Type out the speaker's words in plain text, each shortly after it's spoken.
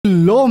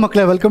Hello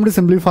ಮಕ್ಕಳೇ, welcome to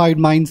simplified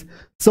minds.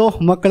 So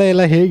ಮಕ್ಕಳೇ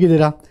ಎಲ್ಲ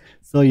ಹೇಗಿದ್ದೀರಾ?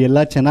 ಸೊ ಎಲ್ಲ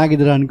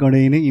ಚೆನ್ನಾಗಿದ್ದೀರಾ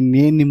ಅಂದ್ಕೊಂಡಿದ್ದೀನಿ.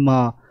 ಇನ್ನೇನು ನಿಮ್ಮ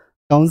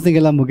ಕೌನ್ಸಿಲಿಂಗ್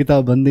ಎಲ್ಲ ಮುಗಿತಾ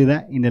ಬಂದಿದೆ.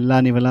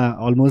 ನೀವೆಲ್ಲ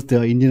ಆಲ್ಮೋಸ್ಟ್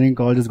ಇಂಜಿನಿಯರಿಂಗ್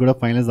ಕಾಲೇಜಸ್ ಕೂಡ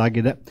ಫೈನಲ್ಸ್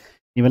ಆಗಿದೆ.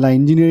 ನೀವೆಲ್ಲ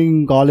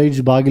ಇಂಜಿನಿಯರಿಂಗ್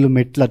ಕಾಲೇಜ್ ಬಾಗಿಲು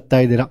ಮೆಟ್ಲು ಹತ್ತಾ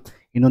ಇದ್ದೀರಾ.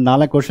 ಇನ್ನೊಂದು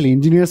 4 ವರ್ಷದಲ್ಲಿ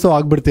ಇಂಜಿನಿಯರ್ಸು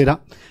ಆಗಿಬಿಡ್ತೀರಾ.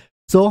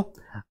 ಸೊ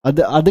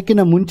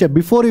ಅದಕ್ಕಿಂತ ಮುಂಚೆ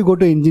before you go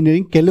to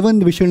engineering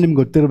ಕೆಲವೊಂದು ವಿಷಯಗಳು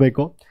ನಿಮ್ಗೆ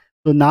ಗೊತ್ತಿರಬೇಕು.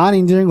 ಸೊ ನಾನು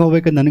ಇಂಜಿನಿಯರಿಂಗ್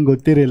ಹೋಗ್ಬೇಕಂತ ನನಗೆ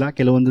ಗೊತ್ತಿರಲಿಲ್ಲ.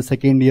 ಕೆಲವೊಂದು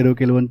ಸೆಕೆಂಡ್ ಇಯರು,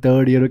 ಕೆಲವೊಂದು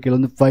ಥರ್ಡ್ ಇಯರು,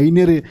 ಕೆಲವೊಂದು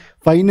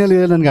ಫೈನಲ್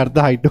ಇಯರ್ ನನಗೆ ಅರ್ಥ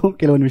ಆಯಿತು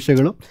ಕೆಲವೊಂದು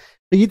ವಿಷಯಗಳು.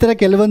 ಈ ಥರ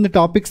ಕೆಲವೊಂದು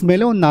ಟಾಪಿಕ್ಸ್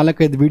ಮೇಲೆ ಒಂದು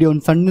 4-5 ವಿಡಿಯೋ,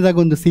 ಒಂದು ಸಣ್ಣದಾಗಿ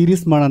ಒಂದು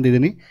ಸೀರೀಸ್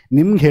ಮಾಡೋಂತಿದ್ದೀನಿ.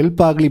 ನಿಮ್ಗೆ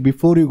ಹೆಲ್ಪ್ ಆಗಲಿ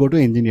before you go to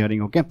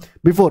engineering. Okay,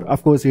 before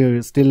of course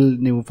still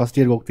ನೀವು ಫಸ್ಟ್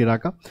ಇಯರ್ಗೆ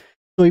ಹೋಗ್ತಿರಾಕ.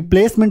 ಸೊ ಈ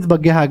ಪ್ಲೇಸ್ಮೆಂಟ್ಸ್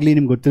ಬಗ್ಗೆ ಆಗಲಿ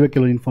ನಿಮ್ಗೆ ಗೊತ್ತಿರೋ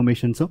ಕೆಲವೊಂದು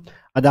ಇನ್ಫಾರ್ಮೇಷನ್ಸು.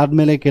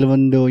 ಅದಾದಮೇಲೆ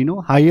ಕೆಲವೊಂದು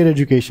ಹೈಯರ್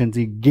ಎಜುಕೇಷನ್ಸ್,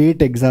 ಈ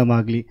ಗೇಟ್ ಎಕ್ಸಾಮ್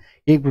ಆಗಲಿ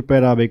ಹೇಗೆ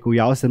ಪ್ರಿಪೇರ್ ಆಗಬೇಕು,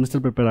 ಯಾವ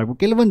ಸೆಮಿಸ್ಟರ್ ಪ್ರಿಪೇರ್ ಆಗಬೇಕು,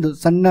 ಕೆಲವೊಂದು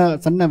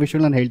ಸಣ್ಣ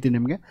ವಿಷಯಗಳು ನಾನು ಹೇಳ್ತೀನಿ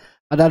ನಿಮಗೆ.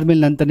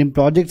 ಅದಾದಮೇಲೆ ನಂತರ ನಿಮ್ಮ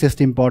ಪ್ರಾಜೆಕ್ಟ್ಸ್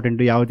ಎಷ್ಟು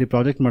ಇಂಪಾರ್ಟೆಂಟು, ಯಾವ ರೀತಿ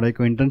ಪ್ರಾಜೆಕ್ಟ್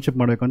ಮಾಡಬೇಕು, ಇಂಟರ್ನ್ಶಿಪ್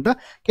ಮಾಡಬೇಕು ಅಂತ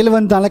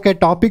ಕೆಲವೊಂದು 4-5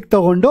 ಟಾಪಿಕ್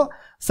ತೊಗೊಂಡು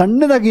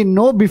ಸಣ್ಣದಾಗಿ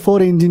ನೋ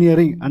ಬಿಫೋರ್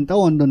ಇಂಜಿನಿಯರಿಂಗ್ ಅಂತ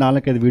ಒಂದು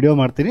 4-5 ವಿಡಿಯೋ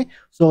ಮಾಡ್ತೀನಿ.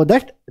 ಸೊ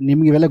ದಟ್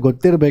ನಿಮ್ಗೆ ಇವೆಲ್ಲ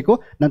ಗೊತ್ತಿರಬೇಕು.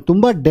 ನಾನು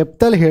ತುಂಬ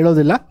ಡೆಪ್ತಲ್ಲಿ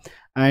ಹೇಳೋದಿಲ್ಲ.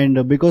 ಆ್ಯಂಡ್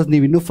ಬಿಕಾಸ್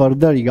ನೀವು ಇನ್ನೂ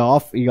ಫರ್ದರ್ ಈಗ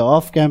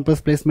ಆಫ್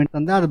ಕ್ಯಾಂಪಸ್ ಪ್ಲೇಸ್ಮೆಂಟ್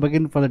ಅಂದರೆ ಅದ್ರ ಬಗ್ಗೆ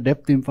ಫರ್ದರ್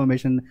ಡೆಪ್ತ್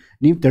ಇನ್ಫಾರ್ಮೇಷನ್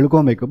ನೀವು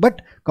ತಿಳ್ಕೊಬೇಕು. ಬಟ್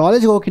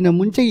ಕಾಲೇಜ್ಗೆ ಹೋಗೋಕ್ಕಿಂತ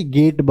ಮುಂಚೆ ಈ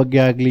ಗೇಟ್ ಬಗ್ಗೆ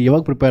ಆಗಲಿ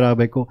ಯಾವಾಗ ಪ್ರಿಪೇರ್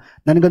ಆಗಬೇಕು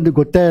ನನಗಂತೂ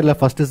ಗೊತ್ತೇ ಇರಲ್ಲ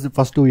ಫಸ್ಟ್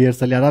 2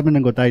 ಇಯರ್ಸಲ್ಲಿ. ಅದಾದಮೇಲೆ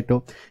ನಂಗೆ ಗೊತ್ತಾಯಿತು.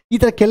 ಈ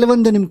ಥರ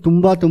ಕೆಲವೊಂದು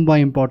ನಿಮ್ಗೆ ತುಂಬ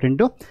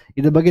ಇಂಪಾರ್ಟೆಂಟು.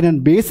 ಇದ್ರ ಬಗ್ಗೆ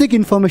ನಾನು ಬೇಸಿಕ್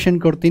ಇನ್ಫಾರ್ಮೇಷನ್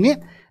ಕೊಡ್ತೀನಿ.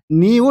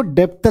 ನೀವು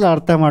ಡೆಪ್ತಲ್ಲಿ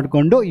ಅರ್ಥ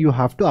ಮಾಡಿಕೊಂಡು you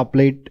have to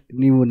apply it.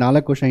 ನೀವು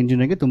 4 ವರ್ಷ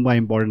ಇಂಜಿನಿಯರಿಂಗ್ಗೆ ತುಂಬ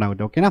ಇಂಪಾರ್ಟೆಂಟ್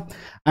ಆಗುತ್ತೆ. ಓಕೆನಾ?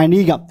 ಆ್ಯಂಡ್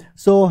ಈಗ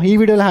ಸೊ ಈ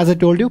ವಿಡಿಯೋಲಿ has I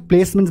told you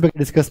placements ಬಗ್ಗೆ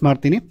ಡಿಸ್ಕಸ್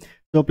ಮಾಡ್ತೀನಿ.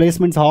 So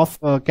placements of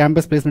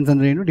campus placements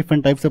ಅಂದರೆ ಏನು,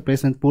 different types of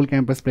placements, pool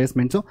campus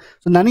placements.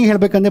 So ನನಗೆ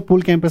ಹೇಳಬೇಕಂದ್ರೆ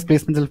ಪೂಲ್ ಕ್ಯಾಂಪಸ್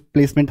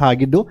ಪ್ಲೇಸ್ಮೆಂಟ್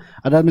ಆಗಿದ್ದು,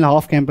 ಅದಾದಮೇಲೆ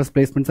ಆಫ್ ಕ್ಯಾಂಪಸ್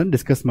ಪ್ಲೇಸ್ಮೆಂಟ್ಸ್ ಅನ್ನು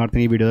ಡಿಸ್ಕಸ್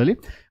ಮಾಡ್ತೀನಿ ಈ ವಿಡಿಯೋದಲ್ಲಿ.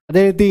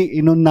 ಅದೇ ರೀತಿ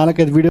ಇನ್ನೊಂದು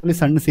 4-5 ವಿಡಿಯೋಲಿ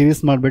ಸಣ್ಣ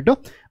ಸೀರೀಸ್ ಮಾಡಿಬಿಟ್ಟು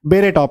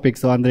ಬೇರೆ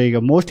ಟಾಪಿಕ್ಸು ಅಂದರೆ ಈಗ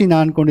ಮೋಸ್ಟ್ಲಿ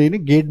ನಾನು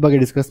ಅಂದ್ಕೊಂಡಿದ್ದೀನಿ ಗೇಟ್ ಬಗ್ಗೆ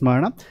ಡಿಸ್ಕಸ್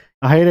ಮಾಡೋಣ.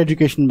 ಹೈಯರ್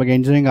ಎಜುಕೇಷನ್ ಬಗ್ಗೆ,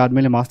 ಇಂಜಿನಿಯರಿಂಗ್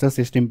ಆದಮೇಲೆ ಮಾಸ್ಟರ್ಸ್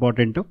ಎಷ್ಟು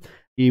ಇಂಪಾರ್ಟೆಂಟು,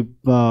 ಈ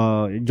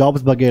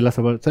ಜಾಬ್ಸ್ ಬಗ್ಗೆ ಎಲ್ಲ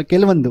ಸೊ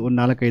ಕೆಲವೊಂದು ಒಂದು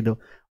 4-5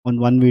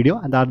 ಒಂದು ವಿಡಿಯೋ.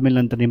 ಅದಾದಮೇಲೆ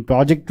ನಂತರ ನಿಮ್ಮ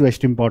ಪ್ರಾಜೆಕ್ಟು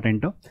ಎಷ್ಟು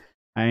ಇಂಪಾರ್ಟೆಂಟು.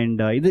 ಆ್ಯಂಡ್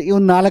ಈ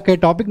ಒಂದು 4-5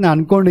 ಟಾಪಿಕ್ ನಾನು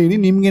ಅಂದ್ಕೊಂಡಿದ್ದೀನಿ.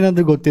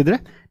 ನಿಮ್ಗೇನಾದರೂ ಗೊತ್ತಿದ್ದರೆ,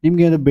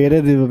 ನಿಮ್ಗೇನಾದ್ರು ಬೇರೆ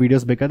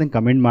ವೀಡಿಯೋಸ್ ಬೇಕಾದ್ರೆ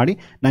ಕಮೆಂಟ್ ಮಾಡಿ.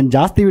 ನಾನು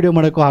ಜಾಸ್ತಿ ವೀಡಿಯೋ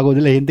ಮಾಡೋಕ್ಕೂ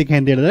ಆಗೋದಿಲ್ಲ. ಎಂತಕ್ಕೆ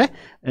ಅಂತ ಹೇಳಿದ್ರೆ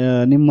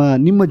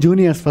ನಿಮ್ಮ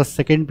ಜೂನಿಯರ್ಸ್ ಫಸ್ಟ್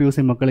ಸೆಕೆಂಡ್ PUC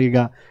ಮಕ್ಕಳಿಗೆ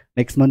ಈಗ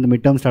next month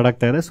mid term start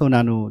ಆಗ್ತಾ ಇದೆ. ಸೊ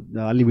ನಾನು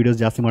ಅಲ್ಲಿ ವೀಡಿಯೋಸ್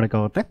ಜಾಸ್ತಿ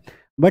ಮಾಡೋಕ್ಕಾಗುತ್ತೆ.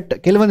 ಬಟ್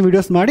ಕೆಲವೊಂದು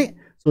ವೀಡಿಯೋಸ್ ಮಾಡಿ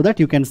so that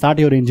you can start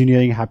your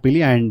engineering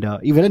happily. And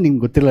ಇವೆಲ್ಲ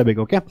ನಿಮ್ಗೆ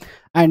ಗೊತ್ತಿರಲೇಬೇಕು. Okay,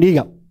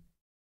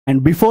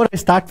 and before I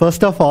start,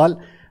 first of all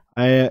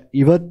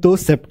ಇವತ್ತು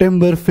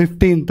ಸೆಪ್ಟೆಂಬರ್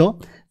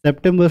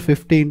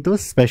 15th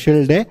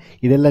ಸ್ಪೆಷಲ್ ಡೇ.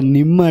 ಇದೆಲ್ಲ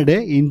ನಿಮ್ಮ ಡೇ,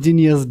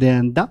 ಇಂಜಿನಿಯರ್ಸ್ ಡೇ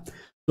ಅಂತ.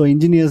 ಸೊ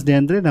ಇಂಜಿನಿಯರ್ಸ್ ಡೇ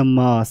ಅಂದರೆ ನಮ್ಮ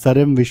ಸರ್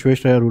ಎಂ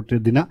ವಿಶ್ವೇಶ್ವರಯ್ಯ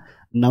ಹುಟ್ಟಿದ ದಿನ.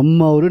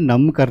 ನಮ್ಮವರು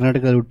ನಮ್ಮ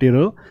ಕರ್ನಾಟಕದಲ್ಲಿ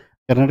ಹುಟ್ಟಿರೋ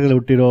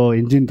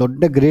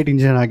ದೊಡ್ಡ ಗ್ರೇಟ್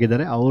ಇಂಜಿನಿಯರ್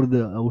ಆಗಿದ್ದಾರೆ. ಅವ್ರದ್ದು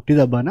ಹುಟ್ಟಿದ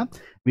ಹಬ್ಬನ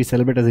V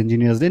celebrate as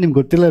engineers day. ನಿಮ್ಗೆ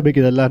ಗೊತ್ತಿರಬೇಕು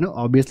ಇದೆಲ್ಲನೂ.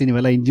 ಆಬ್ವಿಯಸ್ಲಿ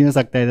ನೀವೆಲ್ಲ ಇಂಜಿನಿಯರ್ಸ್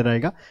ಆಗ್ತಾ ಇದ್ದೀರಾ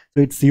ಈಗ. So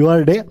it's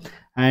your day.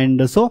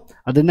 And so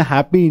ಅದನ್ನು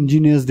happy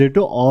engineers day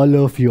to all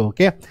of you.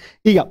 Okay,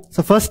 ಈಗ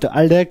so first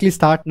I directly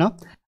start ನಾ.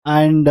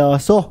 ಆ್ಯಂಡ್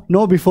ಸೊ ನೋ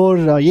ಬಿಫೋರ್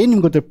ಏನು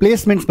ನಿಮ್ಗೆ ಗೊತ್ತಿದೆ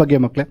ಪ್ಲೇಸ್ಮೆಂಟ್ಸ್ ಬಗ್ಗೆ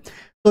ಮಕ್ಕಳೇ.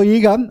 ಸೊ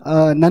ಈಗ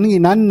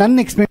ನನ್ನ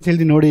ಎಕ್ಸ್ಪೀರಿಯನ್ಸ್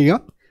ಹೇಳ್ತೀನಿ ನೋಡಿ. ಈಗ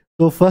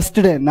ಸೊ ಫಸ್ಟ್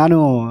ಡೇ ನಾನು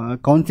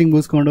ಕೌನ್ಸಿಲಿಂಗ್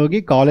ಮುಗಿಸ್ಕೊಂಡು ಹೋಗಿ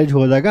ಕಾಲೇಜ್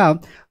ಹೋದ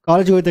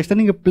ತಕ್ಷಣ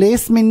ನಿಮಗೆ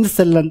ಪ್ಲೇಸ್ಮೆಂಟ್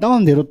ಸೆಲ್ ಅಂತ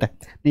ಒಂದು ಇರುತ್ತೆ.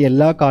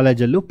 ಎಲ್ಲ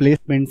ಕಾಲೇಜಲ್ಲೂ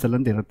ಪ್ಲೇಸ್ಮೆಂಟ್ ಸೆಲ್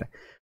ಅಂತ ಇರುತ್ತೆ.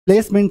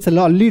 ಪ್ಲೇಸ್ಮೆಂಟ್ಸ್ ಎಲ್ಲ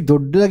ಅಲ್ಲಿ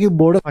ದೊಡ್ಡದಾಗಿ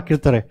ಬೋರ್ಡ್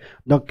ಹಾಕಿರ್ತಾರೆ,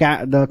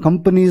 the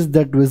companies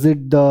that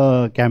visit the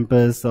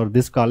campus R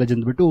this college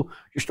ಅಂದ್ಬಿಟ್ಟು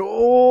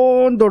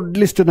ಎಷ್ಟೊಂದು ದೊಡ್ಡ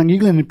ಲಿಸ್ಟ್ ನಂಗೆ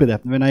ಈಗಲೇ ನೆನಪಿದೆ.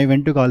 When I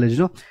went to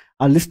college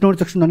ಆ ಲಿಸ್ಟ್ ನೋಡಿದ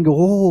ತಕ್ಷಣ ನನಗೆ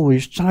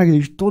ಎಷ್ಟು ಚೆನ್ನಾಗಿದೆ,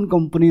 ಇಷ್ಟೊಂದು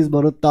ಕಂಪನೀಸ್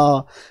ಬರುತ್ತಾ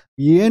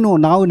ಏನು.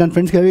 ನಾವು ನನ್ನ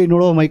ಫ್ರೆಂಡ್ಸ್ಗೆ ಹೇಳಿ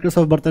ನೋಡೋ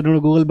ಮೈಕ್ರೋಸಾಫ್ಟ್ ಬರ್ತಾರೆ,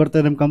 ನೋಡೋ ಗೂಗಲ್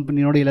ಬರ್ತಾರೆ, ನಮ್ಮ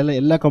ಕಂಪ್ನಿ ನೋಡಿ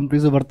ಎಲ್ಲ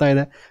ಕಂಪ್ನೀಸು ಬರ್ತಾ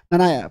ಇದೆ.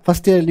 ನಾನು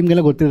ಫಸ್ಟ್ ಇಯರ್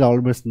ನಿಮಗೆಲ್ಲ ಗೊತ್ತಿದೆ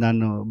ಆಲ್ಮೋಸ್ಟ್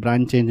ನಾನು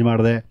ಬ್ರಾಂಚ್ ಚೇಂಜ್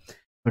ಮಾಡಿದೆ.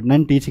 ಬಟ್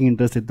ನನ್ನ ಟೀಚಿಂಗ್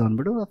ಇಂಟ್ರೆಸ್ಟ್ ಇತ್ತು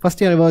ಅಂದ್ಬಿಟ್ಟು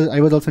first year I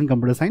was also in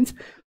computer science.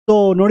 So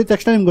ನೋಡಿದ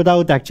ತಕ್ಷಣ ನಿಮ್ಗೆ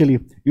ಗೊತ್ತಾಗುತ್ತೆ ಆ್ಯಕ್ಚುಲಿ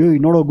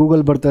ನೋಡೋ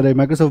ಗೂಗಲ್ ಬರ್ತಾರೆ,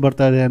 ಮೈಕ್ರೋಸಾಫ್ಟ್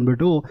ಬರ್ತಾ ಇದೆ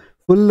ಅಂದ್ಬಿಟ್ಟು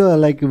ಫುಲ್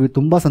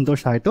ತುಂಬ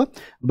ಸಂತೋಷ ಆಯಿತು.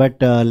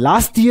 But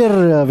last year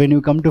when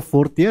you come to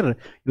 4th year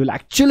you will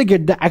actually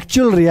get the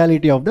actual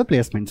reality of the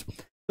placements.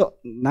 So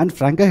ನಾನು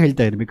ಫ್ರಾಂಕಾಗಿ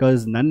ಹೇಳ್ತಾ ಇದ್ದೀನಿ,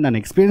 ಬಿಕಾಸ್ ನನ್ನ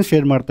ಎಕ್ಸ್ಪೀರಿಯನ್ಸ್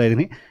ಶೇರ್ ಮಾಡ್ತಾ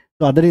ಇದ್ದೀನಿ.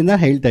 ಸೊ ಅದರಿಂದ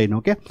ಹೇಳ್ತಾ ಇದ್ದೀನಿ.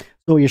 ಓಕೆ,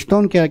 ಸೊ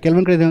ಎಷ್ಟೊಂದು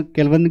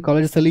ಕೆಲವೊಂದು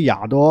ಕಾಲೇಜಸಲ್ಲಿ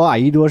ಯಾವುದೋ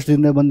 5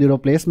 ವರ್ಷದಿಂದ ಬಂದಿರೋ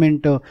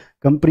ಪ್ಲೇಸ್ಮೆಂಟ್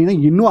ಕಂಪ್ನಿನ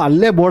ಇನ್ನೂ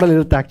ಅಲ್ಲೇ ಬೋರ್ಡಲ್ಲಿ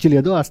ಇರುತ್ತೆ. ಆ್ಯಕ್ಚುಲಿ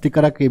ಅದು ಆ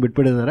ಸ್ಟಿಕ್ಕರ್ ಹಾಕಿ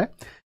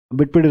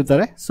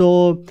ಬಿಟ್ಬಿಟ್ಟಿರ್ತಾರೆ. ಸೊ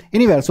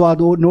ಎನಿವೆ, ಸೊ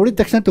ಅದು ನೋಡಿದ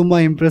ತಕ್ಷಣ ತುಂಬ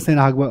ಇಂಪ್ರೆಸ್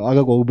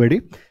ಆಗೋಕೆ ಹೋಗಬೇಡಿ.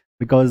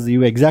 Because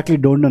you exactly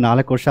don't know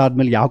 4 ವರ್ಷ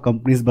ಆದಮೇಲೆ ಯಾವ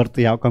ಕಂಪ್ನೀಸ್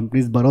ಬರುತ್ತೆ, ಯಾವ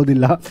ಕಂಪ್ನೀಸ್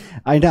ಬರೋದಿಲ್ಲ.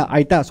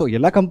 ಆಯಿತಾ? ಸೊ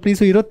ಎಲ್ಲ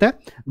ಕಂಪ್ನೀಸು ಇರುತ್ತೆ,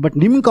 ಬಟ್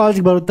ನಿಮ್ಮ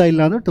ಕಾಲೇಜ್ಗೆ ಬರುತ್ತಾ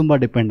ಇಲ್ಲ ಅಂದರೆ ತುಂಬ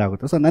ಡಿಪೆಂಡ್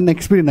ಆಗುತ್ತೆ. ಸೊ ನನ್ನ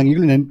ಎಕ್ಸ್ಪೀರಿಯನ್ಸ್ ನಂಗೆ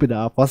ಈಗಲೂ ನೆನಪಿದೆ.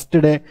 ಫಸ್ಟ್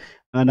ಡೇ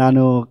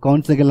ನಾನು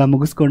ಕೌನ್ಸಿಲಿಂಗೆಲ್ಲ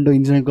ಮುಗಿಸ್ಕೊಂಡು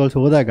ಇಂಜಿನಿಯರಿಂಗ್ ಕಾಲೇಜ್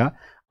ಹೋದಾಗ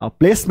ಆ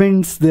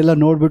ಪ್ಲೇಸ್ಮೆಂಟ್ಸ್ದೆಲ್ಲ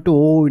ನೋಡಿಬಿಟ್ಟು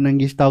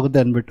ನಂಗೆ ಇಷ್ಟ ಆಗುತ್ತೆ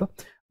ಅಂದ್ಬಿಟ್ಟು.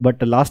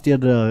 ಬಟ್ ಲಾಸ್ಟ್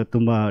ಇಯರ್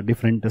ತುಂಬ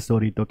ಡಿಫ್ರೆಂಟ್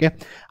ಸ್ಟೋರಿ ಇತ್ತು. ಓಕೆ,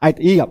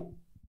 ಆಯ್ತು. ಈಗ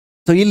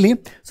ಸೊ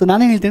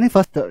ನಾನೇನು ಹೇಳ್ತೇನೆ,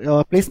 ಫಸ್ಟ್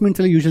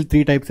ಪ್ಲೇಸ್ಮೆಂಟ್ಸಲ್ಲಿ ಯೂಶಲ್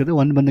 3 ಟೈಪ್ಸ್ ಇದೆ.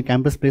 ಒಂದು ಬಂದು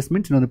ಕ್ಯಾಂಪಸ್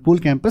ಪ್ಲೇಸ್ಮೆಂಟ್ಸ್, ಇನ್ನೊಂದು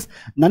ಪೂಲ್ ಕ್ಯಾಂಪಸ್.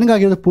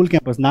 ನನಗಾಗಿರೋದು pool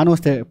campus. ನಾನು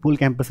ಅಷ್ಟೇ ಪೂಲ್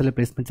ಕ್ಯಾಂಪಸಲ್ಲಿ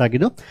ಪ್ಲೇಸ್ಮೆಂಟ್ಸ್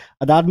ಆಗಿದ್ದು.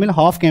 ಅದಾದಮೇಲೆ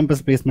ಆಫ್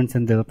ಕ್ಯಾಂಪಸ್ ಪ್ಲೇಸ್ಮೆಂಟ್ಸ್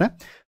ಅಂತ ಇರುತ್ತೆ.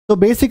 ಸೊ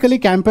ಬೇಸಿಕಲಿ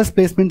ಕ್ಯಾಂಪಸ್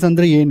ಪ್ಲೇಸ್ಮೆಂಟ್ಸ್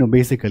ಅಂದರೆ ಏನು?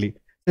 ಬೇಸಿಕಲಿ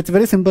ಇಟ್ಸ್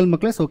ವೆರಿ ಸಿಂಪಲ್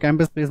ಮಕ್ಕಳೇ. ಸೊ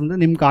ಕ್ಯಾಂಪಸ್ ಪ್ಲೇಸ್ಮೆಂಟ್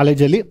ನಿಮ್ಮ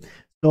ಕಾಲೇಜಲ್ಲಿ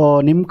ಸೊ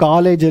ನಿಮ್ಮ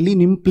ಕಾಲೇಜಲ್ಲಿ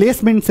ನಿಮ್ಮ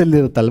ಪ್ಲೇಸ್ಮೆಂಟ್ಸ್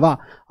ಎಲ್ಲಿರುತ್ತಲ್ವಾ,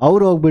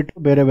 ಅವ್ರು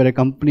ಹೋಗ್ಬಿಟ್ಟು ಬೇರೆ ಬೇರೆ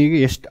ಕಂಪ್ನಿಗೆ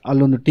ಎಷ್ಟು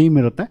ಅಲ್ಲೊಂದು ಟೀಮ್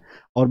ಇರುತ್ತೆ,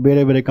 ಅವ್ರು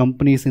ಬೇರೆ ಬೇರೆ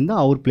ಕಂಪ್ನೀಸಿಂದ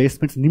ಅವ್ರ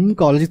ಪ್ಲೇಸ್ಮೆಂಟ್ಸ್ ನಿಮ್ಮ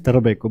ಕಾಲೇಜಿಗೆ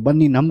ತರಬೇಕು.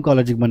 ಬನ್ನಿ ನಮ್ಮ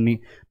ಕಾಲೇಜಿಗೆ ಬನ್ನಿ,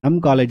 ನಮ್ಮ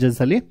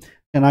ಕಾಲೇಜಸಲ್ಲಿ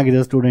ಚೆನ್ನಾಗಿದೆ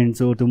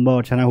ಸ್ಟೂಡೆಂಟ್ಸು, ತುಂಬ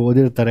ಚೆನ್ನಾಗಿ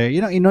ಓದಿರ್ತಾರೆ,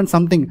 ಇನ್ನೊಂದು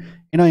ಸಮಥಿಂಗ್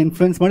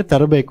ಇನ್ಫ್ಲುಯೆನ್ಸ್ ಮಾಡಿ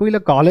ತರಬೇಕು. ಇಲ್ಲ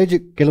ಕಾಲೇಜ್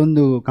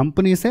ಕೆಲವೊಂದು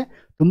ಕಂಪ್ನೀಸೇ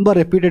ತುಂಬ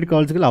ರೆಪ್ಯೂಟೆಡ್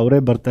ಕಾಲೇಜ್ಗಳು ಅವರೇ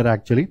ಬರ್ತಾರೆ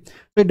ಆ್ಯಕ್ಚುಲಿ.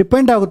 ಸೊ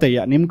ಡಿಪೆಂಡ್ ಆಗುತ್ತೆ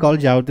ನಿಮ್ಮ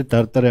ಕಾಲೇಜ್ ಯಾವ ರೀತಿ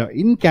ತರ್ತಾರೆ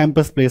ಇನ್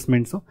ಕ್ಯಾಂಪಸ್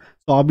ಪ್ಲೇಸ್ಮೆಂಟ್ಸು.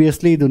 ಸೊ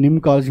ಆಬ್ವಿಯಸ್ಲಿ ಇದು ನಿಮ್ಮ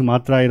ಕಾಲೇಜಿಗೆ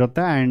ಮಾತ್ರ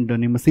ಇರುತ್ತೆ ಆ್ಯಂಡ್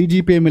ನಿಮ್ಮ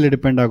CGPA ಮೇಲೆ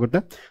ಡಿಪೆಂಡ್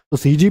ಆಗುತ್ತೆ. ಸೊ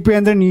CGPA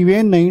ಅಂದರೆ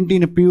ನೀವೇನು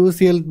 19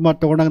 PUCL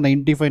ತೊಗೊಂಡಾಗ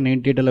 95,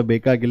 98 ಎಲ್ಲ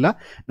ಬೇಕಾಗಿಲ್ಲ.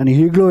 ನಾನು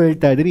ಈಗಲೂ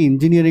ಹೇಳ್ತಾ ಇದ್ದೀನಿ,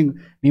 ಇಂಜಿನಿಯರಿಂಗ್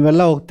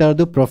ನೀವೆಲ್ಲ ಹೋಗ್ತಾ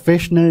ಇರೋದು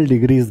ಪ್ರೊಫೆಷ್ನಲ್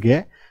ಡಿಗ್ರೀಸ್ಗೆ,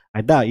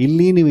 ಆಯಿತಾ.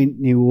 ಇಲ್ಲಿ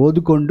ನೀವು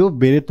ಓದಿಕೊಂಡು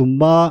ಬೇರೆ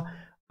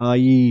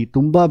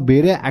ತುಂಬ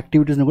ಬೇರೆ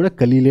ಆ್ಯಕ್ಟಿವಿಟೀಸ್ನ ಕೂಡ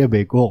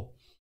ಕಲೀಲೇಬೇಕು,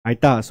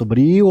 ಆಯಿತಾ. ಸೊ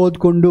ಬರೀ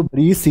ಓದ್ಕೊಂಡು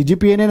ಬರೀ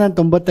CGPAನೇ ನಾನು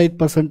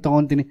 95%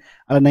 ತೊಗೊತೀನಿ,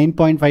 ಅಲ್ಲ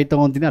 9.5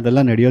 ತೊಗೊತೀನಿ,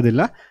 ಅದೆಲ್ಲ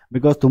ನಡೆಯೋದಿಲ್ಲ.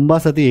 ಬಿಕಾಸ್ ತುಂಬ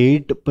ಸತಿ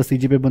 8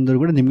 CGPA ಬಂದರೂ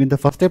ಕೂಡ ನಿಮಗಿಂತ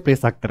ಫಸ್ಟೇ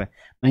ಪ್ಲೇಸ್ ಆಗ್ತಾರೆ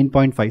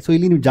 9.5. ಸೊ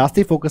ಇಲ್ಲಿ ನೀವು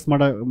ಜಾಸ್ತಿ ಫೋಕಸ್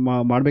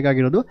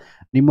ಮಾಡಬೇಕಾಗಿರೋದು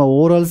ನಿಮ್ಮ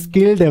ಓವರಾಲ್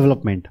ಸ್ಕಿಲ್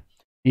ಡೆವಲಪ್ಮೆಂಟ್.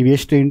 ನೀವು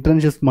ಎಷ್ಟು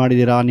ಇಂಟರ್ನ್ಶಿಪ್ಸ್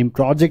ಮಾಡಿದ್ದೀರಾ, ನಿಮ್ಮ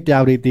ಪ್ರಾಜೆಕ್ಟ್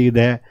ಯಾವ ರೀತಿ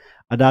ಇದೆ,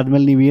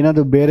 ಅದಾದಮೇಲೆ ನೀವು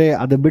ಏನಾದರೂ ಬೇರೆ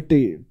ಅದು ಬಿಟ್ಟು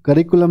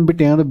ಕರಿಕ್ಯುಲಮ್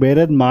ಬಿಟ್ಟು ಏನಾದರೂ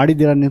ಬೇರೆದು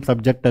ಮಾಡಿದ್ದೀರಾ ನಿಮ್ಮ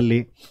ಸಬ್ಜೆಕ್ಟಲ್ಲಿ,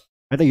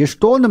 ಆಯಿತಾ.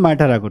 ಎಷ್ಟೊಂದು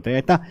ಮ್ಯಾಟರ್ ಆಗುತ್ತೆ,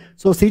 ಆಯಿತಾ.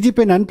 ಸೊ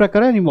CGPA ನನ್ನ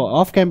ಪ್ರಕಾರ ನೀವು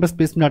ಆಫ್ ಕ್ಯಾಂಪಸ್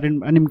ಪ್ಲೇಸ್ಮೆಂಟ್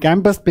ನಿಮ್ಮ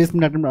ಕ್ಯಾಂಪಸ್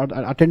ಪ್ಲೇಸ್ಮೆಂಟ್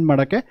ಅಟೆಂಡ್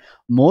ಮಾಡೋಕ್ಕೆ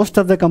ಮೋಸ್ಟ್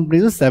ಆಫ್ ದ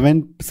ಕಂಪ್ನೀಸು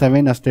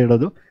 7 ಅಷ್ಟೇ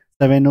ಇರೋದು,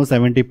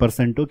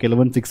 70%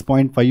 ಕೆಲವೊಂದು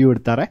 6.5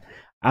 ಇಡ್ತಾರೆ,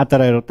 ಆ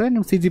ಥರ ಇರುತ್ತೆ.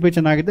 ನಿಮ್ಮ CGPA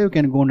ಚೆನ್ನಾಗಿದೆ, you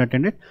can go and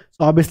attend it. So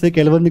obviously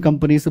ಕೆಲವೊಂದು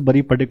ಕಂಪನೀಸು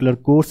ಬರೀ ಪರ್ಟಿಕ್ಯುಲರ್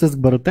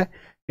ಕೋರ್ಸಸ್ಗೆ ಬರುತ್ತೆ,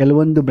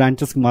 ಕೆಲವೊಂದು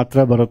ಬ್ರಾಂಚಸ್ಗೆ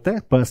ಮಾತ್ರ ಬರುತ್ತೆ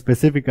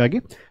ಸ್ಪೆಸಿಫಿಕ್ ಆಗಿ,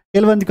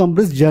 ಕೆಲವೊಂದು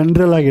ಕಂಪ್ನೀಸ್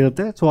ಜನರಲ್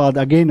ಆಗಿರುತ್ತೆ. ಸೊ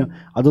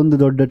ಅದೊಂದು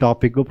ದೊಡ್ಡ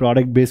topic,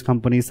 product based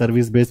companies,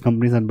 service based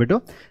companies ಅಂದ್ಬಿಟ್ಟು.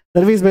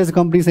 ಸರ್ವಿಸ್ ಬೇಸ್ಡ್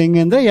ಕಂಪ್ನೀಸ್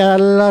ಹೆಂಗೆ ಅಂದರೆ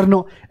ಎಲ್ಲರೂ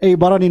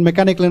ಬರೋ ನೀನು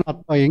ಮೆಕ್ಯಾನಿಕಲ್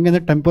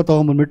ಹೆಂಗಂದ್ರೆ ಟೆಂಪೋ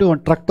ತೊಗೊಂಬಂದ್ಬಿಟ್ಟು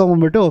ಒಂದು ಟ್ರಕ್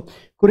ತೊಗೊಂಬಂದ್ಬಿಟ್ಟು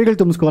ಕುರಿಗಳು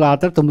ತುಂಬಿಸ್ಕೋಲ್ಲ, ಆ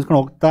ಥರ ತುಂಬಿಸ್ಕೊಂಡು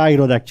ಹೋಗ್ತಾ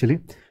ಇರೋದು ಆ್ಯಕ್ಚುಲಿ.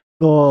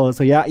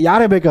 ಸೊ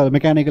ಯಾರೇ ಬೇಕಾದ್ರು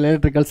ಮೆಕ್ಯಾನಿಕಲ್,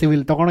 ಎಲೆಕ್ಟ್ರಿಕಲ್,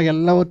 ಸಿವಿಲ್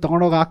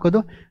ತೊಗೊಂಡೋಗಿ ಹಾಕೋದು,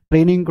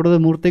 ಟ್ರೈನಿಂಗ್ ಕೊಡೋದು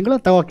 3 ತಿಂಗಳು,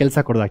 ಕೆಲಸ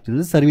ಕೊಡೋದು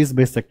ಆ್ಯಕ್ಚುಲಿ ಸರ್ವಿಸ್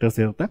ಬೇಸ್ಡ್ ಸೆಕ್ಟರ್ಸ್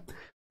ಇರುತ್ತೆ.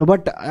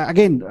 ಬಟ್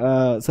ಅಗೇನ್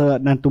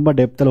ನಾನು ತುಂಬ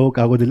ಡೆಪ್ತಲ್ಲಿ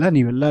ಹೋಗೋಕ್ಕಾಗೋದಿಲ್ಲ,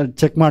 ನೀವೆಲ್ಲ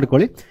ಚೆಕ್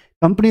ಮಾಡ್ಕೊಳ್ಳಿ.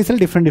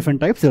 ಕಂಪ್ನೀಸಲ್ಲಿ ಡಿಫ್ರೆಂಟ್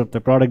ಟೈಪ್ಸ್ ಇರುತ್ತೆ,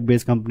 product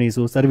based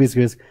companies, service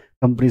based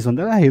companies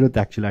ಅಂತ ಇರುತ್ತೆ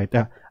ಆ್ಯಕ್ಚುಲಿ,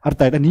 ಆಯಿತಾ. ಅರ್ಥ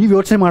ಆಯ್ತಾ. ನೀವು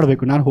ಯೋಚನೆ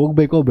ಮಾಡಬೇಕು ನಾನು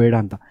ಹೋಗಬೇಕೋ ಬೇಡ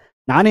ಅಂತ.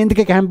 ನಾನು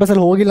ಎಂತಕ್ಕೆ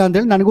ಕ್ಯಾಂಪಸಲ್ಲಿ ಹೋಗಿಲ್ಲ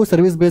ಅಂತೇಳಿ ನನಗೂ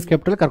ಸರ್ವಿಸ್ ಬೇಸ್ಡ್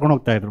ಕ್ಯಾಪಿಟಲ್ ಕರ್ಕೊಂಡು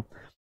ಹೋಗ್ತಾಯಿದ್ರು,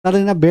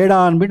 ಅದನ್ನು ಬೇಡ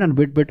ಅಂದ್ಬಿಟ್ಟು ನಾನು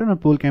ಬಿಟ್ಬಿಟ್ಟು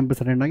ನಾನು ಪೂಲ್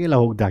ಕ್ಯಾಂಪಸ್ ಅಟೆಂಡ್ ಆಗಿ ಎಲ್ಲ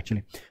ಹೋಗ್ದೆ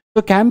ಆ್ಯಕ್ಚುಲಿ.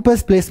 ಸೊ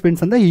ಕ್ಯಾಂಪಸ್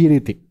ಪ್ಲೇಸ್ಮೆಂಟ್ಸ್ ಅಂದರೆ ಈ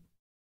ರೀತಿ.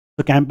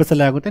 ಸೊ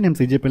ಕ್ಯಾಂಪಸಲ್ಲೇ ಆಗುತ್ತೆ, ನಿಮ್ಮ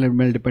CGPA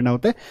ಮೇಲೆ ಡಿಪೆಂಡ್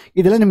ಆಗುತ್ತೆ,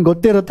 ಇದೆಲ್ಲ ನಿಮ್ಗೆ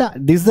ಗೊತ್ತಿರುತ್ತೆ.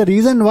 ದಿಸ್ ದ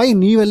ರೀಸನ್ ವೈ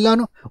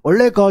ನೀವೆಲ್ಲನೂ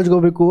ಒಳ್ಳೆ ಕಾಲೇಜ್ಗೆ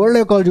ಹೋಗಬೇಕು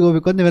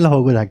ಅಂತ ನೀವೆಲ್ಲ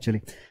ಹೋಗೋದು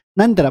ಆ್ಯಕ್ಚುಲಿ.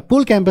 ನಂತರ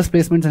ಪೂಲ್ ಕ್ಯಾಂಪಸ್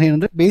ಪ್ಲೇಸ್ಮೆಂಟ್ಸ್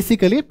ಏನಂದರೆ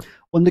ಬೇಸಿಕಲಿ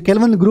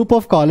ಕೆಲವೊಂದು ಗ್ರೂಪ್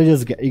ಆಫ್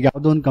ಕಾಲೇಜಸ್ಗೆ, ಈಗ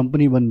ಯಾವುದೋ ಒಂದು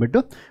ಕಂಪನಿ ಬಂದುಬಿಟ್ಟು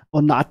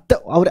ಒಂದು 10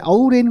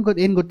 ಅವ್ರು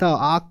ಏನು ಗೊತ್ತಾ,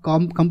 ಆ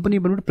ಕಂಪನಿ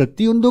ಬಂದ್ಬಿಟ್ಟು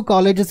ಪ್ರತಿಯೊಂದು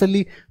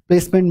ಕಾಲೇಜಸಲ್ಲಿ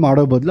ಪ್ಲೇಸ್ಮೆಂಟ್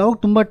ಮಾಡೋ ಬದಲು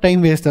ಅವ್ರಿಗೆ ತುಂಬ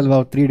ಟೈಮ್ ವೇಸ್ಟ್ ಅಲ್ವಾ,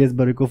 3 ಡೇಸ್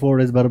ಬರಬೇಕು, 4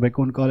 ಡೇಸ್ ಬರಬೇಕು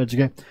ಒಂದು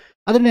ಕಾಲೇಜ್ಗೆ.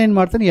 ಅದನ್ನ ಏನು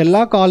ಮಾಡ್ತಾನೆ, ಎಲ್ಲ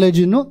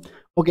ಕಾಲೇಜಿನೂ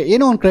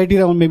ಏನೋ ಒಂದು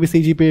ಕ್ರೈಟೀರಿಯಾ, ಒಂದು ಮೇ ಬಿ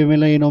CGPA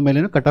ಮೇಲೆ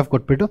ಮೇಲೇನೋ ಕಟ್ ಆಫ್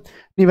ಕೊಟ್ಬಿಟ್ಟು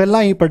ನೀವೆಲ್ಲ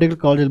ಈ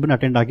ಪರ್ಟಿಕ್ಯುಲರ್ ಕಾಲೇಜಲ್ಲಿ ಬಂದು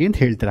ಅಟೆಂಡ್ ಆಗಿ ಅಂತ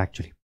ಹೇಳ್ತಾರೆ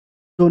ಆ್ಯಕ್ಚುಲಿ.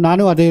 ಸೊ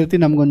ನಾನು ಅದೇ ರೀತಿ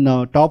ನಮಗೊಂದು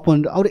ಟಾಪ್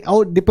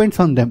ಅವ್ರು ಡಿಪೆಂಡ್ಸ್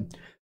ಆನ್ ದೆಮ್.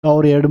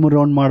 ಅವ್ರು 2-3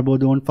 ರೌಂಡ್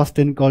ಮಾಡ್ಬೋದು, ಒಂದು ಫಸ್ಟ್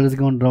 10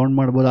 ಕಾಲೇಜ್ಗೆ ಒಂದು ರೌಂಡ್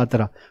ಮಾಡ್ಬೋದು, ಆ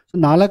ಥರ. ಸೊ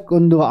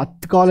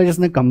 10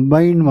 ಕಾಲೇಜಸ್ನ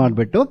ಕಂಬೈನ್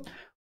ಮಾಡಿಬಿಟ್ಟು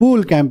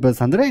ಪೂಲ್ ಕ್ಯಾಂಪಸ್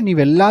ಅಂದರೆ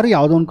ನೀವೆಲ್ಲರೂ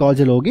ಯಾವುದೋ ಒಂದು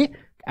ಕಾಲೇಜಲ್ಲಿ ಹೋಗಿ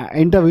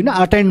ಇಂಟರ್ವ್ಯೂನ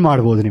ಅಟೆಂಡ್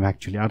ಮಾಡ್ಬೋದು ನೀವು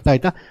ಆ್ಯಕ್ಚುಲಿ, ಅರ್ಥ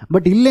ಆಯ್ತಾ.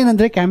 ಬಟ್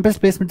ಇಲ್ಲೇನಂದರೆ ಕ್ಯಾಂಪಸ್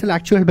ಪ್ಲೇಸ್ಮೆಂಟಲ್ಲಿ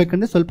ಆ್ಯಕ್ಚುಲಿ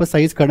ಹೇಳಬೇಕಂದ್ರೆ ಸ್ವಲ್ಪ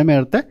ಸೈಜ್ ಕಡಿಮೆ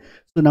ಇರುತ್ತೆ,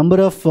 ಸೊ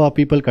ನಂಬರ್ ಆಫ್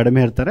ಪೀಪಲ್ ಕಡಿಮೆ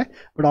ಇರ್ತಾರೆ.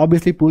 ಬಟ್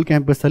ಆಬ್ವಿಯಸ್ಲಿ ಪೂಲ್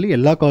ಕ್ಯಾಂಪಸ್ಸಲ್ಲಿ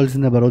ಎಲ್ಲ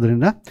ಕಾಲೇಜಿಂದ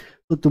ಬರೋದ್ರಿಂದ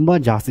ಸೊ ತುಂಬ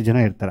ಜಾಸ್ತಿ ಜನ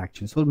ಇರ್ತಾರೆ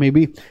ಆ್ಯಕ್ಚುಲಿ. ಸೊ ಮೇ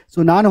ಬಿ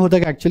ನಾನು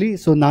ಹೋದಾಗ ಆ್ಯಕ್ಚುಲಿ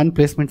ನಾನು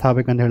ಪ್ಲೇಸ್ಮೆಂಟ್ಸ್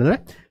ಆಗಬೇಕಂತ ಹೇಳಿದ್ರೆ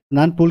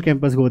ನಾನು ಪೂಲ್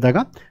ಕ್ಯಾಂಪಸ್ಗೆ ಹೋದಾಗ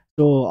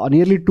ಸೊ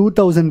ನಿಯರ್ಲಿ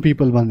 2000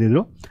 ಪೀಪಲ್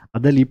ಬಂದಿದ್ದರು,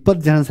 ಅದರಲ್ಲಿ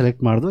 20 ಜನ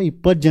ಸೆಲೆಕ್ಟ್ ಮಾಡಿದ್ರು.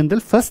 20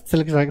 ಜನದಲ್ಲಿ ಫಸ್ಟ್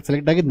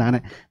ಸೆಲೆಕ್ಟ್ ಆಗಿದ್ದು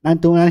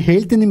ನಾನು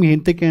ಹೇಳ್ತೀನಿ ನಿಮ್ಗೆ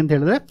ಎಂತಕ್ಕೆ ಅಂತ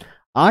ಹೇಳಿದ್ರೆ,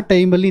 ಆ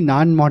ಟೈಮಲ್ಲಿ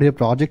ನಾನು ಮಾಡಿರೋ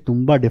ಪ್ರಾಜೆಕ್ಟ್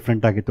ತುಂಬ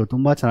ಡಿಫ್ರೆಂಟ್ ಆಗಿತ್ತು,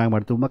 ತುಂಬ ಚೆನ್ನಾಗಿ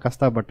ಮಾಡಿತ್ತು, ತುಂಬ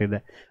ಕಷ್ಟಪಟ್ಟಿದ್ದೆ,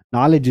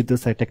 ನಾಲೆಜ್ ಇತ್ತು,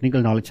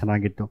 ಟೆಕ್ನಿಕಲ್ ನಾಲೆಜ್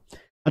ಚೆನ್ನಾಗಿತ್ತು.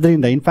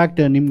 ಅದರಿಂದ ಇನ್ಫ್ಯಾಕ್ಟ್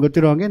ನಿಮ್ಗೆ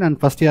ಗೊತ್ತಿರೋ ಹಾಗೆ ನಾನು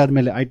ಫಸ್ಟ್ ಇಯರ್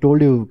ಆದಮೇಲೆ I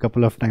told you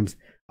couple of times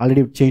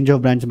already change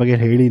of branch ಬಗ್ಗೆ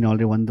ಹೇಳಿ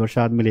ಆಲ್ರೆಡಿ 1 ವರ್ಷ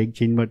ಆದಮೇಲೆ ಹೇಗೆ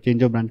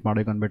ಚೇಂಜ್ ಆಫ್ ಬ್ರಾಂಚ್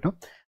ಮಾಡಬೇಕು ಅಂದ್ಬಿಟ್ಟು.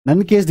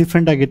 ನನ್ನ ಕೇಸ್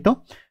ಡಿಫ್ರೆಂಟ್ ಆಗಿತ್ತು.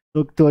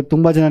 ಸೊ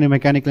ತುಂಬ ಜನ ನೀವು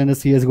ಮೆಕ್ಯಾನಿಕಲಿಂದ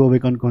CSಗೆ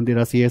ಹೋಗ್ಬೇಕು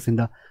ಅಂದ್ಕೊತೀರಾ, CS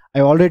ಇಂದ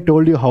I already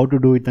told you how to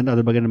do it ಅಂತ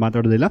ಅದ್ರ ಬಗ್ಗೆ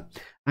ಮಾತಾಡೋದಿಲ್ಲ.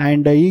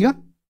 ಆ್ಯಂಡ್ ಈಗ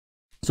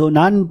ಸೊ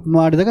ನಾನು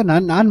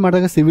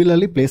ಮಾಡಿದಾಗ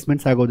ಸಿವಿಲಲ್ಲಿ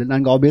ಪ್ಲೇಸ್ಮೆಂಟ್ಸ್ ಆಗೋದಿಲ್ಲ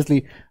ನನಗೆ. ಆಬ್ವಿಯಸ್ಲಿ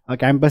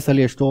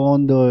ಕ್ಯಾಂಪಸಲ್ಲಿ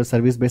ಎಷ್ಟೊಂದು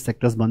ಸರ್ವಿಸ್ ಬೇಸ್ಡ್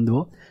ಸೆಕ್ಟರ್ಸ್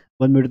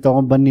ಬಂದ್ಬಿಟ್ಟು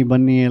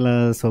ಬನ್ನಿ ಎಲ್ಲ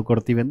ಸೊ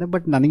ಕೊಡ್ತೀವಿ ಅಂತ.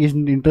 ಬಟ್ ನನಗೆ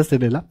ಇಂಟ್ರೆಸ್ಟ್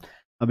ಇರಲಿಲ್ಲ,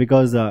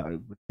 ಬಿಕಾಸ್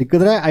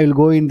ಸಿಕ್ಕಿದ್ರೆ I will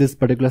go in this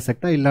particular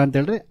sector, ಇಲ್ಲ ಅಂತ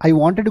ಹೇಳಿದ್ರೆ I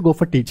wanted to go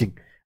for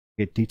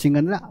teaching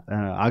ಅಂದರೆ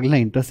ಆಗಲೇ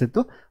ಇಂಟ್ರೆಸ್ಟ್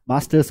ಇತ್ತು.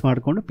 ಮಾಸ್ಟರ್ಸ್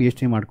ಮಾಡಿಕೊಂಡು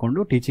PhD ಮಾಡಿಕೊಂಡು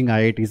ಟೀಚಿಂಗ್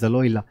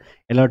IITಸಲ್ಲೋ ಇಲ್ಲ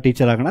ಎಲ್ಲೋ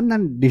ಟೀಚರ್ ಆಗೋಣ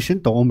ನಾನು ಡಿಸಿಷನ್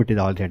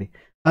ತೊಗೊಂಡ್ಬಿಟ್ಟಿದ್ದೆ ಆಲ್ರೆಡಿ.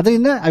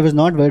 ಅದರಿಂದ I was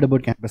not word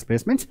about campus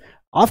placements.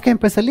 Of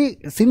ಕ್ಯಾಂಪಸಲ್ಲಿ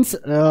since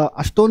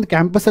ಅಷ್ಟೊಂದು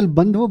ಕ್ಯಾಂಪಸಲ್ಲಿ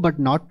ಬಂದವು, but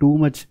not too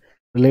much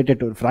related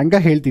to.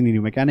 ಫ್ರಾಂಕಾಗಿ ಹೇಳ್ತೀನಿ,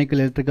 ನೀವು ಮೆಕ್ಯಾನಿಕಲ್,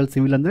 ಎಲೆಕ್ಟ್ರಿಕಲ್,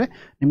 ಸಿವಿಲ್ ಅಂದರೆ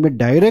ನಿಮಗೆ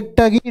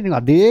ಡೈರೆಕ್ಟಾಗಿ ನೀವು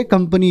ಅದೇ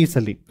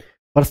ಕಂಪನೀಸಲ್ಲಿ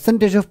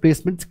ಪರ್ಸೆಂಟೇಜ್ ಆಫ್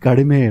ಪ್ಲೇಸ್ಮೆಂಟ್ಸ್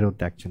ಕಡಿಮೆ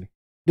ಇರುತ್ತೆ ಆ್ಯಕ್ಚುಲಿ.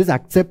 ಇಟ್ ಇಸ್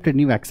ಅಕ್ಸೆಪ್ಟೆಡ್,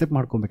 ನೀವು ಅಕ್ಸೆಪ್ಟ್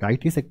ಮಾಡ್ಕೊಬೇಕು.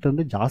 IT ಸೆಕ್ಟರ್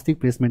ಅಂದರೆ ಜಾಸ್ತಿ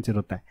ಪ್ಲೇಸ್ಮೆಂಟ್ಸ್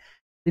ಇರುತ್ತೆ.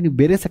 ನೀವು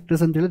ಬೇರೆ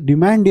ಸೆಕ್ಟರ್ಸ್ ಅಂತ ಹೇಳಿದ್ರೆ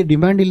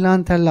ಡಿಮ್ಯಾಂಡ್ ಇಲ್ಲ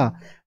ಅಂತ ಅಲ್ಲ.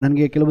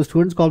 ನನಗೆ ಕೆಲವು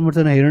ಸ್ಟೂಡೆಂಟ್ಸ್ ಕಾಲ್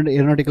ಮಾಡ್ತಾರೆ, ನಾನು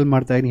ಏರೋನಾಟಿಕಲ್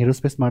ಮಾಡ್ತಾಯಿದ್ದೀನಿ,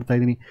 ಏರೋಸ್ಪೇಸ್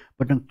ಮಾಡ್ತಾಯಿದ್ದೀನಿ,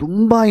 ಬಟ್ ನಂಗೆ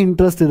ತುಂಬ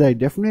ಇಂಟ್ರೆಸ್ಟ್ ಇದೆ.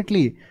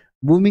 Definitely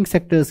booming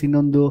sectors.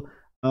 ಇನ್ನೊಂದು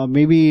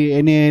ಮೇ ಬಿ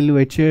NAL,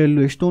 HAL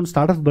ಎಷ್ಟೊಂದು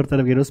ಸ್ಟಾರ್ಟಪ್ಸ್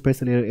ಬರ್ತಾರೆ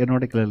ಏರೋಸ್ಪೇಸಲ್ಲಿ,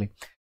 ಏರೋನಾಟಿಕಲಲ್ಲಿ.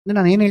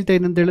 ನಾನು ಏನು ಹೇಳ್ತಾ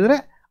ಇದ್ದೀನಿ ಅಂತ ಹೇಳಿದ್ರೆ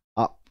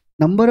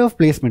ನಂಬರ್ ಆಫ್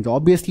ಪ್ಲೇಸ್ಮೆಂಟ್ಸ್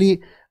ಆಬ್ವಿಯಸ್ಲಿ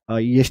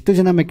ಎಷ್ಟು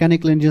ಜನ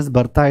ಮೆಕ್ಯಾನಿಕಲ್ ಇಂಜಿನಿಯರ್ಸ್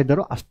ಬರ್ತಾ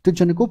ಇದ್ದಾರೋ ಅಷ್ಟು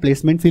ಜನಕ್ಕೂ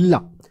ಪ್ಲೇಸ್ಮೆಂಟ್ಸ್ ಇಲ್ಲ,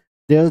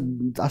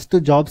 ಅಷ್ಟು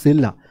ಜಾಬ್ಸ್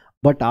ಇಲ್ಲ.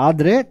 ಬಟ್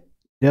ಆದರೆ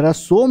there are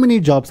so many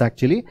jobs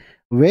actually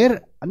wear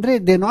ಅಂದರೆ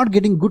they are not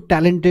getting good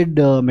talented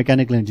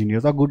mechanical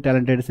engineers are good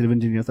talented civil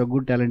engineers are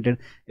good talented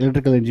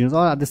electrical engineers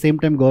are at the same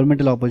time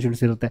governmental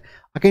opportunities ಇರುತ್ತೆ.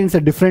 Again it's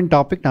a different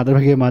topic, ನಾನು ಅದ್ರ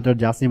ಬಗ್ಗೆ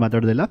ಜಾಸ್ತಿ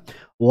ಮಾತಾಡೋದಿಲ್ಲ.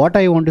 What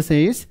I want to say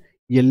is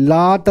ಎಲ್ಲ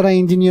ಥರ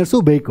engineers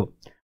ಬೇಕು.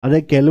 ಅದೇ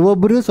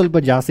ಕೆಲವೊಬ್ಬರು ಸ್ವಲ್ಪ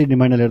ಜಾಸ್ತಿ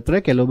ಡಿಮ್ಯಾಂಡಲ್ಲಿ ಇರ್ತಾರೆ,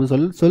 ಕೆಲವೊಬ್ಬರು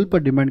ಸ್ವಲ್ಪ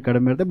ಡಿಮ್ಯಾಂಡ್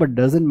ಕಡಿಮೆ ಇರುತ್ತೆ. But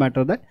doesn't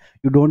matter that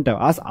you don't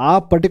have ಆ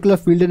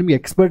ಪರ್ಟಿಕ್ಯುಲರ್ ಫೀಲ್ಡ್ ನಿಮಗೆ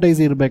ಎಕ್ಸ್ಪರ್ಟೈಸ್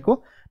ಇರಬೇಕು,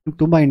 ನಿಮ್ಗೆ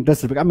ತುಂಬ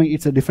ಇಂಟ್ರೆಸ್ಟ್ ಇರಬೇಕು.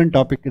 It's a different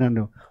topic.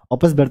 ನಾನು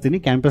ವಾಪಸ್ ಬರ್ತೀನಿ.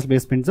 ಕ್ಯಾಂಪಸ್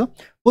ಪ್ಲೇಸ್ಮೆಂಟ್ಸು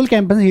ಫುಲ್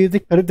ಕ್ಯಾಂಪಸ್ ಈ ರೀತಿ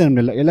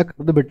ಕರಿತಾರೆ, ಎಲ್ಲ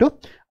ಕರೆದು ಬಿಟ್ಟು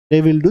they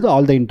will do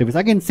all the interviews.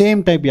 Again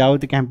same type ಯಾವ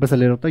ರೀತಿ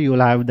ಕ್ಯಾಂಪಸಲ್ಲಿ ಇರುತ್ತೋ you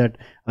will have that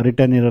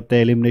return ಇರುತ್ತೆ,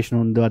 ಎಲಿಮಿನೇಷನ್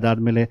ಒಂದು,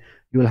 ಅದಾದಮೇಲೆ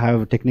you will have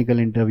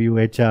technical interview,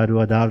 HR,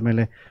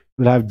 ಅದಾದಮೇಲೆ ಯು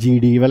ವಿಲ್ ಹ್ಯಾವ್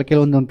GD, ಇವೆಲ್ಲ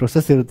ಕೆಲವೊಂದೊಂದು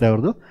ಪ್ರೊಸೆಸ್ ಇರುತ್ತೆ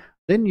ಅವ್ರದ್ದು.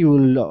 Then you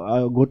will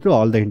go through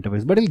all the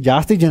interviews. But ಇಲ್ಲಿ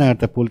ಜಾಸ್ತಿ ಜನ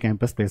ಇರ್ತಾರೆ ಪೂಲ್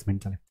ಕ್ಯಾಂಪಸ್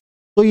ಪ್ಲೇಸ್ಮೆಂಟ್ಸಲ್ಲಿ.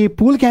 ಸೊ ಈ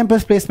ಪೂಲ್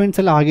ಕ್ಯಾಂಪಸ್ ಪ್ಲೇಸ್ಮೆಂಟ್ಸ್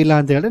ಎಲ್ಲ ಆಗಿಲ್ಲ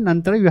ಅಂತ ಹೇಳಿದ್ರೆ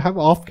ನಂತರ you have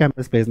of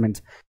campus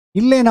placements.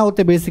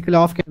 ಇಲ್ಲೇನಾಗುತ್ತೆ basically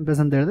of campus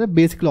ಅಂತ ಹೇಳಿದ್ರೆ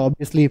ಬೇಸಿಕಲಿ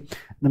ಆಬ್ವಿಯಸ್ಲಿ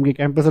ನಮಗೆ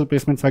ಕ್ಯಾಂಪಸಲ್ಲಿ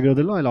ಪ್ಲೇಸ್ಮೆಂಟ್ಸ್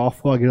ಆಗಿರೋದಿಲ್ಲ, ಇಲ್ಲ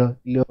ಆಫ್ ಆಗಿರೋ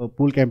ಇಲ್ಲಿ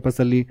ಪೂಲ್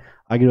ಕ್ಯಾಂಪಸಲ್ಲಿ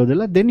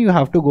ಆಗಿರೋದಿಲ್ಲ. Then you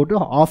have to go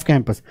to of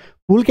campus.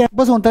 Pool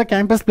campus ಒಂಥರ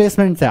ಕ್ಯಾಂಪಸ್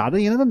ಪ್ಲೇಸ್ಮೆಂಟ್ಸೇ, ಅದು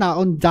ಏನಂದ್ರೆ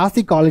ಒಂದು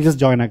ಜಾಸ್ತಿ ಕಾಲೇಜಸ್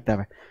ಜಾಯ್ನ್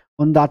ಆಗ್ತವೆ.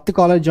 ಒಂದು 10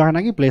 ಕಾಲೇಜ್ ಜಾಯ್ನ್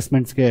ಆಗಿ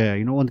ಪ್ಲೇಸ್ಮೆಂಟ್ಸ್ಗೆ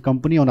ಒಂದು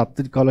ಕಂಪನಿ ಒಂದು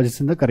 10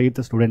 ಕಾಲೇಜಸ್ಸಿಂದ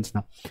ಕರೆಯುತ್ತೆ ಸ್ಟೂಡೆಂಟ್ಸ್ನ.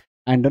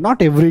 And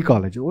not every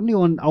college, only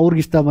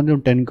ಅವ್ರಿಗೆ ಇಷ್ಟ ಬಂದರೆ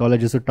ಒಂದು 10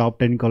 colleges, top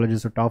 10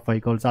 colleges, top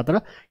 5 colleges, ಆ ಥರ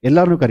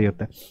ಎಲ್ಲರೂ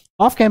ಕರೆಯುತ್ತೆ.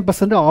 ಆಫ್ ಕ್ಯಾಂಪಸ್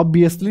ಅಂದರೆ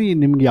ಆಬ್ವಿಯಸ್ಲಿ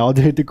ನಿಮ್ಗೆ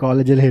ಯಾವುದೇ ರೀತಿ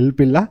ಕಾಲೇಜಲ್ಲಿ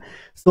ಹೆಲ್ಪ್ ಇಲ್ಲ.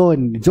 ಸೊ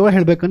ನಿಜವಾಗಿ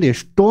ಹೇಳಬೇಕಂದ್ರೆ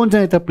ಎಷ್ಟೊಂದು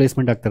ಜನ ಈ ಥರ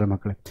ಪ್ಲೇಸ್ಮೆಂಟ್ ಆಗ್ತಾರೆ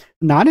ಮಕ್ಕಳೇ.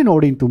 ನಾನೇ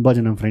ನೋಡಿ ತುಂಬ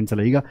ಜನ ನಮ್ಮ ಫ್ರೆಂಡ್ಸ್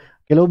ಎಲ್ಲ. ಈಗ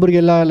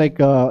ಕೆಲವೊಬ್ಬರಿಗೆಲ್ಲ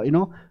ಲೈಕ್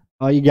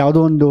ಈಗ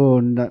ಯಾವುದೋ ಒಂದು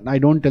I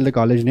don't tell the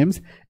college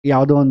names,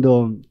 ಯಾವುದೋ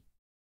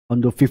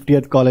ಒಂದು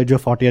 50th ಕಾಲೇಜೋ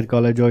 40th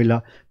ಕಾಲೇಜೋ ಇಲ್ಲ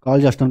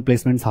ಕಾಲೇಜ್ ಅಷ್ಟೊಂದು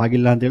ಪ್ಲೇಸ್ಮೆಂಟ್ಸ್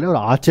ಆಗಿಲ್ಲ ಅಂತೇಳಿ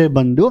ಅವ್ರು ಆಚೆ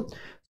ಬಂದು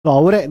ಸೊ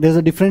ಅವರೇ ದೇರ್ಸ್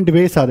ಅ ಡಿಫ್ರೆಂಟ್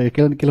ವೇಸ್ ಅದೇ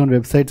ಕೆಲವೊಂದು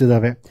ವೆಬ್ಸೈಟ್ಸ್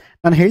ಇದ್ದಾವೆ.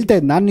 ನಾನು ಹೇಳ್ತಾ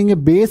ಇದ್ದೆ ನಾನು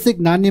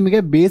ನಿಮಗೆ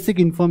ಬೇಸಿಕ್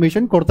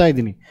ಇನ್ಫಾರ್ಮೇಷನ್ ಕೊಡ್ತಾ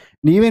ಇದ್ದೀನಿ.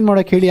 ನೀವೇನು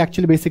ಮಾಡೋಕ್ಕೆ ಹೇಳಿ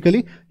actually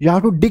basically you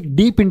have to dig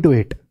deep in to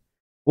it.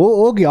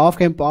 ಹೋಗಿ ಆಫ್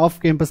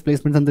ಕ್ಯಾಂಪಸ್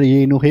ಪ್ಲೇಸ್ಮೆಂಟ್ಸ್ ಅಂದರೆ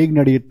ಏನು, ಹೇಗೆ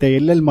ನಡೆಯುತ್ತೆ,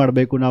 ಎಲ್ಲೆಲ್ಲಿ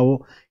ಮಾಡಬೇಕು, ನಾವು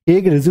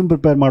ಹೇಗೆ ರೆಸ್ಯೂಮ್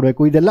ಪ್ರಿಪೇರ್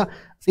ಮಾಡಬೇಕು, ಇದೆಲ್ಲ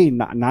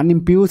ನಾನು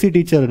ನಿಮ್ಮ PUC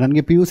ಟೀಚರ್,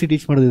 ನನಗೆ PUC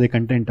ಟೀಚ್ ಮಾಡೋದಿದೆ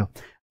ಕಂಟೆಂಟು.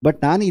 ಬಟ್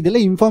ನಾನು ಇದೆಲ್ಲ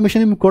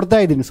ಇನ್ಫಾರ್ಮೇಷನ್ ನಿಮ್ಗೆ ಕೊಡ್ತಾ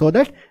ಇದ್ದೀನಿ ಸೊ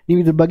ದಟ್ ನೀವು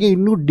ಇದ್ರ ಬಗ್ಗೆ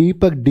ಇನ್ನೂ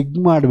ಡೀಪಾಗಿ ಡಿಗ್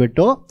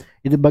ಮಾಡಿಬಿಟ್ಟು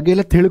ಇದ್ರ ಬಗ್ಗೆ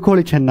ಎಲ್ಲ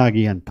ತಿಳ್ಕೊಳ್ಳಿ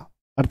ಚೆನ್ನಾಗಿ ಅಂತ.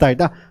 ಅರ್ಥ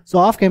ಆಯ್ತಾ? ಸೊ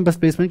ಆಫ್ ಕ್ಯಾಂಪಸ್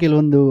ಪ್ಲೇಸ್ಮೆಂಟ್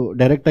ಕೆಲವೊಂದು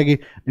ಡೈರೆಕ್ಟಾಗಿ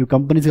ನೀವು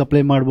ಕಂಪನೀಸ್ಗೆ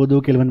ಅಪ್ಲೈ ಮಾಡ್ಬೋದು,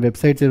 ಕೆಲವೊಂದು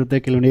ವೆಬ್ಸೈಟ್ಸ್ ಇರುತ್ತೆ,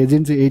 ಕೆಲವೊಂದು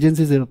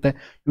ಏಜೆನ್ಸೀಸ್ ಇರುತ್ತೆ.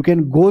 You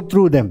can go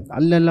through them.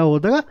 ಅಲ್ಲೆಲ್ಲ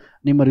ಹೋದಾಗ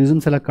ನಿಮ್ಮ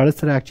ರಿಸ್ಯೂಮ್ಸ್ ಎಲ್ಲ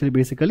ಕಳಿಸ್ತಾರೆ actually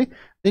basically.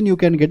 Then you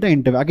can get the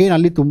interview. Again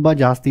ಅಲ್ಲಿ ತುಂಬ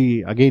ಜಾಸ್ತಿ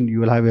you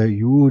will have A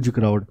huge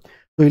crowd.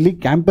 So ಇಲ್ಲಿ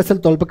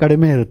ಕ್ಯಾಂಪಸಲ್ಲಿ ಸ್ವಲ್ಪ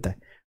ಕಡಿಮೆ ಇರುತ್ತೆ,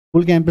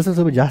 ಫುಲ್ ಕ್ಯಾಂಪಸಲ್ಲಿ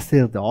ಸ್ವಲ್ಪ ಜಾಸ್ತಿ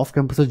ಇರುತ್ತೆ, ಆಫ್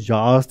ಕ್ಯಾಂಪಸಲ್ಲಿ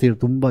ಜಾಸ್ತಿ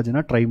ಇರುತ್ತೆ. ತುಂಬ ಜನ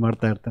ಟ್ರೈ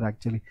ಮಾಡ್ತಾ ಇರ್ತಾರೆ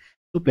ಆ್ಯಕ್ಚುಲಿ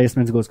ಸೊ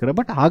ಪ್ಲೇಸ್ಮೆಂಟ್ಸ್ಗೋಸ್ಕರ.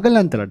 ಬಟ್ ಆಗಲ್ಲ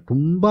ಅಂತಲ್ಲ,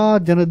 ತುಂಬ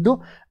ಜನದ್ದು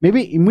ಮೇ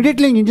ಬಿ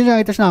ಇಮಿಡಿಯೇಟ್ಲಿ ಇಂಜಿನಿಯರ್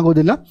ಆದ ತಕ್ಷಣ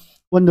ಆಗೋದಿಲ್ಲ.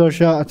 ಒಂದು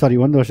ವರ್ಷ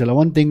ಅಲ್ಲ,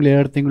 1 ತಿಂಗಳು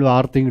 2 ತಿಂಗಳು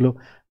 6 ತಿಂಗಳು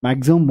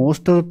maximum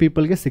most of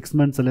ಪೀಪಲ್ಗೆ 6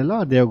 ಮಂತ್ಸಲ್ಲೆಲ್ಲ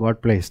they have got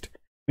placed.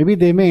 May be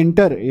they may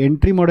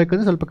entry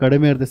ಮಾಡೋಕ್ಕಂದ್ರೆ ಸ್ವಲ್ಪ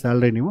ಕಡಿಮೆ ಇರುತ್ತೆ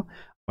ಸ್ಯಾಲ್ರಿ ನೀವು.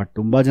 ಬಟ್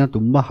ತುಂಬ ಜನ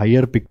ತುಂಬ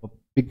ಹೈಯರ್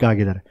ಪಿಕ್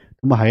ಆಗಿದ್ದಾರೆ,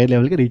 ತುಂಬ ಹೈಯರ್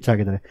ಲೆವೆಲ್ಗೆ ರೀಚ್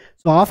ಆಗಿದ್ದಾರೆ.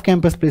 ಸೊ ಆಫ್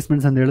ಕ್ಯಾಂಪಸ್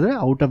ಪ್ಲೇಸ್ಮೆಂಟ್ಸ್ ಅಂತ ಹೇಳಿದ್ರೆ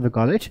out of the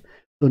college.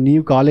 So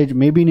ನೀವು ಕಾಲೇಜ್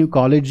ಮೇ ಬಿ ನೀವು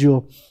ಕಾಲೇಜು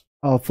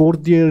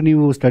 4th ಇಯರ್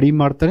ನೀವು ಸ್ಟಡಿ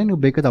ಮಾಡ್ತಾರೆ, ನೀವು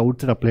ಬೇಕಾದ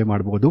ಔಟ್ಸೈಡ್ ಅಪ್ಲೈ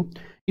ಮಾಡ್ಬೋದು.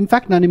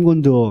 ಇನ್ಫ್ಯಾಕ್ಟ್ ನಾನು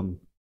ನಿಮಗೊಂದು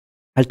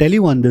I tell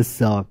you on this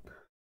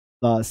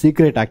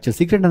secret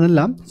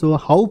ಅನ್ನಲ್ಲ. So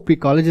how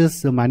colleges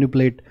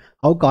ಮ್ಯಾನ್ಯುಪುಲೇಟ್,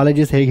 how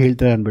colleges ಹೇಗೆ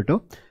ಹೇಳ್ತಾರೆ ಅಂದ್ಬಿಟ್ಟು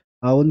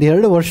ಒಂದು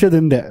 2 ವರ್ಷದ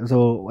ಹಿಂದೆ, ಸೊ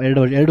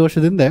 2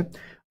 ವರ್ಷದ ಹಿಂದೆ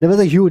ದೇ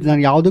ವಾಸ್ ಅ ಹ್ಯೂಜ್,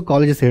 ನಾನು ಯಾವುದೂ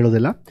ಕಾಲೇಜಸ್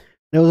ಹೇಳೋದಿಲ್ಲ,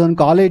 ದೇ ವಾಸ್ ಒಂದು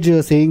ಕಾಲೇಜ್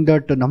ಸೇಯಿಂಗ್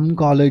ದಟ್ ನಮ್ಮ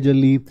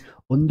ಕಾಲೇಜಲ್ಲಿ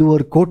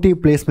 1.5 ಕೋಟಿ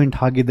ಪ್ಲೇಸ್ಮೆಂಟ್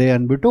ಆಗಿದೆ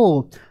ಅಂದ್ಬಿಟ್ಟು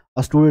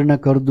ಆ ಸ್ಟೂಡೆಂಟ್ನ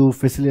ಕರೆದು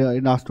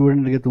ಆ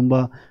ಸ್ಟೂಡೆಂಟ್ಗೆ ತುಂಬ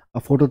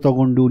ಫೋಟೋ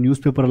ತೊಗೊಂಡು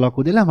ನ್ಯೂಸ್ ಪೇಪರಲ್ಲಿ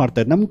ಹಾಕೋದೆಲ್ಲ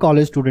ಮಾಡ್ತಾರೆ. ನಮ್ಮ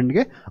ಕಾಲೇಜ್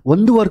ಸ್ಟೂಡೆಂಟ್ಗೆ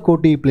 1.5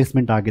 ಕೋಟಿ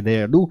ಪ್ಲೇಸ್ಮೆಂಟ್ ಆಗಿದೆ,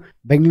 ಅದು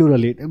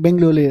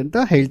ಬೆಂಗಳೂರಲ್ಲಿ ಅಂತ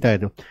ಹೇಳ್ತಾ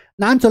ಇದ್ರು.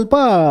 ನಾನು ಸ್ವಲ್ಪ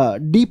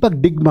ಡೀಪಾಗಿ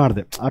ಡಿಗ್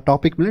ಮಾಡಿದೆ, ಆ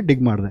ಟಾಪಿಕ್ ಮೇಲೆ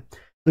ಡಿಗ್ ಮಾಡಿದೆ.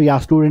 ಸೊ ಯಾವ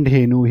ಸ್ಟೂಡೆಂಟ್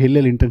ಏನು,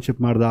 ಎಲ್ಲೆಲ್ಲಿ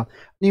ಇಂಟರ್ನ್ಶಿಪ್ ಮಾಡ್ದ,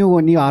 ನೀವು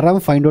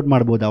ಆರಾಮಾಗಿ ಫೈಂಡ್ ಔಟ್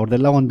ಮಾಡ್ಬೋದು.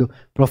 ಅವ್ರದ್ದೆಲ್ಲ ಒಂದು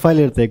ಪ್ರೊಫೈಲ್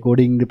ಇರುತ್ತೆ,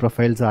 ಕೋಡಿಂಗ್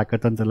ಪ್ರೊಫೈಲ್ಸ್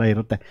ಹಾಕತ್ತಂತೆಲ್ಲ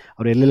ಇರುತ್ತೆ.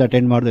 ಅವ್ರು ಎಲ್ಲೆಲ್ಲಿ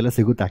ಅಟೆಂಡ್ ಮಾಡೋದೆಲ್ಲ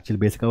ಸಿಗುತ್ತೆ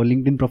ಆ್ಯಕ್ಚುಲಿ ಬೇಸಿಕ್. ಅವ್ರು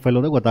LinkedIn ಪ್ರೊಫೈಲ್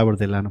ಹೋದಾಗ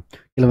ಗೊತ್ತಾಗ್ಬಿಡ್ತಿಲ್ಲ ನಾನು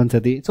ಕೆಲವೊಂದು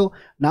ಸತಿ. ಸೊ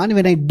ನಾನು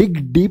when I dig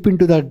deep in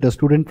to that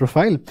student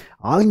profile,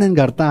 ಆಗ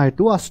ನನಗೆ ಅರ್ಥ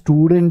ಆಯಿತು ಆ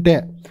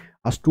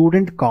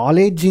ಸ್ಟೂಡೆಂಟ್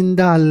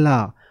ಕಾಲೇಜಿಂದ ಅಲ್ಲ,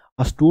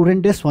 ಆ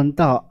ಸ್ಟೂಡೆಂಟೇ ಸ್ವಂತ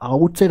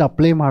ಔಟ್ಸೈಡ್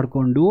ಅಪ್ಲೈ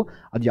ಮಾಡಿಕೊಂಡು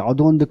ಅದು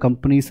ಯಾವುದೋ ಒಂದು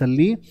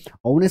ಕಂಪ್ನೀಸಲ್ಲಿ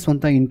ಅವನೇ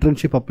ಸ್ವಂತ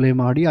ಇಂಟರ್ನ್ಶಿಪ್ ಅಪ್ಲೈ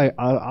ಮಾಡಿ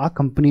ಆ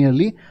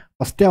ಕಂಪ್ನಿಯಲ್ಲಿ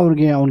ಫಸ್ಟೇ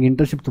ಅವ್ನಿಗೆ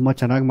ಇಂಟರ್ನ್ಶಿಪ್ ತುಂಬ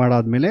ಚೆನ್ನಾಗಿ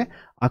ಮಾಡಾದ್ಮೇಲೆ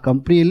ಆ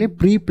ಕಂಪ್ನಿಯಲ್ಲಿ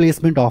ಪ್ರೀ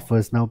ಪ್ಲೇಸ್ಮೆಂಟ್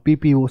ಆಫರ್ಸ್, ನಾವು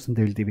PPOs ಅಂತ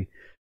ಹೇಳ್ತೀವಿ.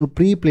 ಸೊ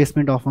ಪ್ರೀ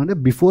ಪ್ಲೇಸ್ಮೆಂಟ್ ಆಫರ್ ಅಂದರೆ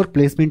before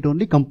placement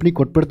only company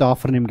ಕೊಟ್ಬಿಡುತ್ತೆ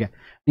offer ನಿಮಗೆ.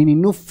 ನೀನು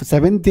ಇನ್ನೂ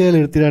 7th ಇಯರ್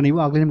ಇರ್ತೀರಾ ನೀವು,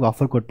 ಆಗಲೇ ನಿಮ್ಗೆ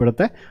ಆಫರ್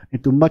ಕೊಟ್ಬಿಡುತ್ತೆ,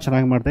 ನೀವು ತುಂಬ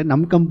ಚೆನ್ನಾಗಿ ಮಾಡ್ತಾರೆ,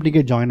 ನಮ್ಮ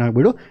ಕಂಪ್ನಿಗೆ ಜಾಯ್ನ್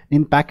ಆಗಿಬಿಡು,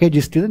 ನಿನ್ನ ಪ್ಯಾಕೇಜ್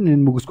ಇಷ್ಟಿದೆ,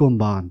 ನೀನು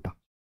ಮುಗಿಸ್ಕೊಂಬಾ ಅಂತ.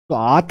 ಸೊ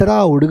ಆ ಥರ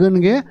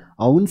ಹುಡುಗನಿಗೆ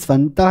ಅವ್ನ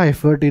ಸ್ವಂತ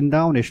ಎಫರ್ಟಿಂದ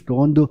ಅವ್ನು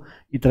ಎಷ್ಟೊಂದು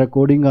ಈ ಥರ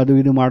ಕೋಡಿಂಗ್ ಅದು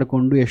ಇದು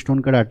ಮಾಡಿಕೊಂಡು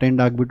ಎಷ್ಟೊಂದು ಕಡೆ ಅಟೆಂಡ್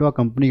ಆಗಿಬಿಟ್ಟು ಆ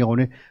ಕಂಪ್ನಿಗೆ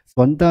ಅವನೇ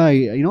ಸ್ವಂತ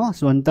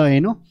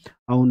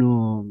ಅವನು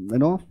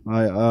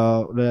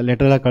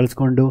ಲೆಟರೆಲ್ಲ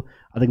ಕಳಿಸ್ಕೊಂಡು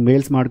ಅದಕ್ಕೆ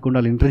ಮೇಲ್ಸ್ ಮಾಡಿಕೊಂಡು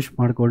ಅಲ್ಲಿ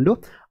ಇಂಟರ್ನ್ಶಿಪ್ ಮಾಡಿಕೊಂಡು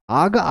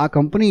ಆಗ ಆ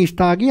ಕಂಪ್ನಿ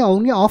ಇಷ್ಟ ಆಗಿ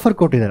ಅವನಿಗೆ ಆಫರ್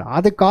ಕೊಟ್ಟಿದ್ದಾರೆ.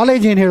 ಆದರೆ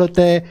ಕಾಲೇಜ್ ಏನು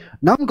ಹೇಳುತ್ತೆ,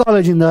 ನಮ್ಮ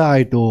ಕಾಲೇಜಿಂದ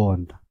ಆಯಿತು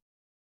ಅಂತ.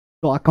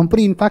 ಸೊ ಆ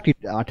ಕಂಪ್ನಿ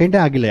ಇನ್ಫ್ಯಾಕ್ಟ್ ಅಟೆಂಡೇ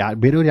ಆಗಿಲ್ಲ,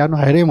 ಬೇರೆಯವ್ರು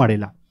ಯಾರನ್ನೂ ಹೈರೇ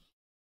ಮಾಡಿಲ್ಲ.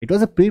 It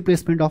was a pre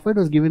placement offer. It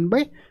was given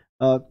by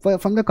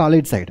from the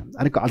college side,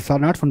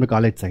 not from the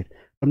college side,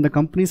 from the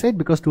company side,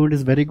 because student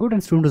is very good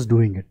and student is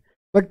doing it.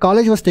 But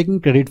college was taking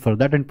credit for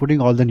that and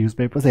putting all the news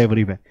papers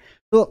every way.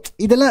 So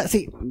ಇದೆಲ್ಲ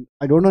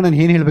I don't know ನಾನು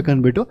ಏನು ಹೇಳ್ಬೇಕು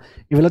ಅಂದ್ಬಿಟ್ಟು,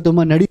 ಇವೆಲ್ಲ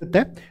ತುಂಬ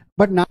ನಡೆಯುತ್ತೆ.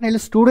 But ನಾನು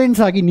ಹೇಳಿ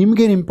ಸ್ಟೂಡೆಂಟ್ಸ್ ಆಗಿ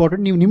ನಿಮ್ಗೇನು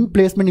ಇಂಪಾರ್ಟೆಂಟ್, ನೀವು ನಿಮ್ಮ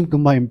ಪ್ಲೇಸ್ಮೆಂಟ್ ನಿಮ್ಗೆ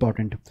ತುಂಬ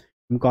ಇಂಪಾರ್ಟೆಂಟ್.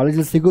 ನಿಮ್ಮ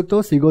ಕಾಲೇಜಲ್ಲಿ ಸಿಗುತ್ತೋ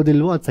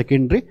ಸಿಗೋದಿಲ್ವೋ ಅದು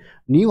ಸೆಕೆಂಡ್ರಿ.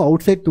 ನೀವು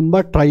ಔಟ್ಸೈಡ್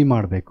ತುಂಬ ಟ್ರೈ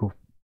ಮಾಡಬೇಕು.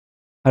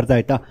 ಅರ್ಥ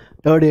ಆಯ್ತಾ?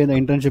 Third year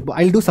internship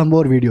I will do some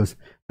more videos.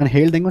 ನಾನು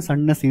ಹೇಳ್ದಂಗೆ ಒಂದು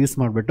ಸಣ್ಣ ಸೀರೀಸ್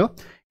ಮಾಡಿಬಿಟ್ಟು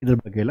ಇದ್ರ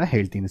ಬಗ್ಗೆ ಎಲ್ಲ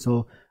ಹೇಳ್ತೀನಿ. ಸೊ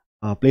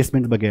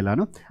ಪ್ಲೇಸ್ಮೆಂಟ್ಸ್ ಬಗ್ಗೆ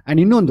ಎಲ್ಲಾನು. ಆ್ಯಂಡ್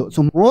ಇನ್ನೊಂದು, ಸೊ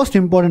ಮೋಸ್ಟ್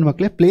ಇಂಪಾರ್ಟೆಂಟ್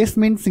ಮಕ್ಕಳೇ,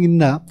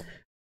 ಪ್ಲೇಸ್ಮೆಂಟ್ಸ್ಗಿಂತ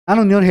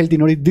ನಾನು ಇನ್ನೊಂದು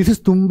ಹೇಳ್ತೀನಿ ನೋಡಿ, ದಿಸ್ ಇಸ್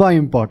ತುಂಬ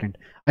ಇಂಪಾರ್ಟೆಂಟ್.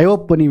 ಐ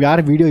ಹೋಪ್ ನೀವು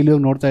ಯಾರು ವೀಡಿಯೋ ಇಲ್ಲಿ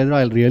ನೋಡ್ತಾ ಇದ್ರು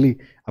ಐ ರಿಯಲಿ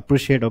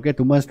ಅಪ್ರಿಷಿಯೇಟ್. ಓಕೆ,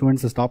 ತುಂಬ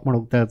ಸ್ಟೂಡೆಂಟ್ಸ್ ಸ್ಟಾಪ್ ಮಾಡಿ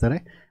ಹೋಗ್ತಾ ಇರ್ತಾರೆ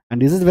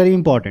and this is very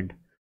important.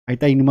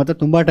 ಆಯಿತಾ? ಇನ್ನು ಮತ್ತೆ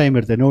ತುಂಬ ಟೈಮ್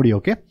ಇರುತ್ತೆ ನೋಡಿ.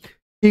 ಓಕೆ,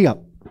 ಈಗ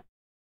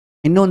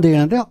ಇನ್ನೊಂದು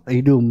ಏನಂದರೆ,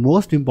 ಇದು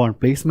ಮೋಸ್ಟ್ ಇಂಪಾರ್ಟೆಂಟ್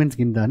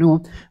ಪ್ಲೇಸ್ಮೆಂಟ್ಸ್ಗಿಂತನೂ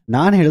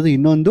ನಾನು ಹೇಳೋದು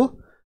ಇನ್ನೊಂದು,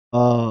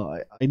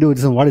 ಇದು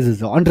what is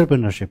this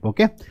entrepreneurship.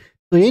 Okay,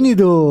 so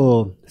ಏನಿದು,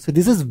 so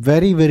this is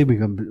very very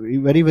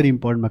very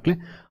important ಮಕ್ಕಳೇ.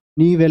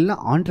 ನೀವೆಲ್ಲ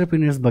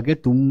ಆಂಟ್ರಪ್ರಿನರ್ಸ್ ಬಗ್ಗೆ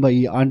ತುಂಬ,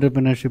 ಈ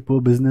ಆಂಟ್ರಪ್ರಿನರ್ಶಿಪ್ಪು,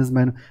 ಬಿಸ್ನೆಸ್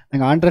ಮ್ಯಾನ್,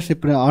 ನಂಗೆ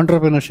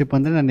ಆಂಟ್ರಪ್ರಿನರ್ಶಿಪ್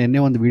ಅಂದರೆ ನಾನು ನಿನ್ನೆ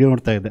ಒಂದು ವೀಡಿಯೋ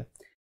ನೋಡ್ತಾ ಇದ್ದೆ.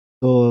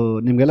 ಸೊ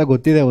ನಿಮಗೆಲ್ಲ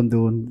ಗೊತ್ತಿದೆ,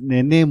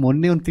 ಮೊನ್ನೆ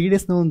ಒಂದು 3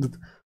 ಡೇಸ್ನ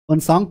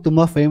ಒಂದು ಸಾಂಗ್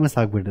ತುಂಬ ಫೇಮಸ್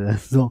ಆಗಿಬಿಟ್ಟಿದೆ.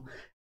 ಸೊ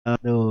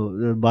ಅದು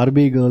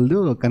ಬಾರ್ಬಿ ಗರ್ಲ್ದು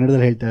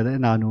ಕನ್ನಡದಲ್ಲಿ ಹೇಳ್ತಾ ಇದೆ,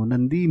 ನಾನು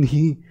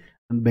ನಂದಿನಿ,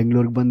 ನಾನು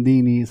ಬೆಂಗಳೂರಿಗೆ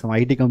ಬಂದೀನಿ, ಸೊ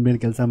IT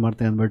ಕಂಪ್ನಿಯಲ್ಲಿ ಕೆಲಸ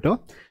ಮಾಡ್ತೇನೆ ಅಂದ್ಬಿಟ್ಟು.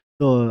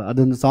 ಸೊ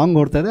ಅದೊಂದು ಸಾಂಗ್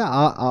ನೋಡ್ತಾ ಇದೆ.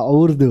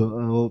 ಅವ್ರದ್ದು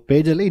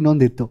ಪೇಜಲ್ಲಿ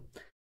ಇನ್ನೊಂದಿತ್ತು,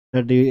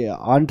 ದಟ್ ಈ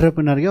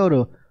ಆಂಟ್ರಪ್ರಿನರ್ಗೆ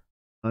ಅವರು,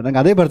 ನಂಗೆ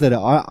ಅದೇ ಬರ್ತಾಯಿದೆ,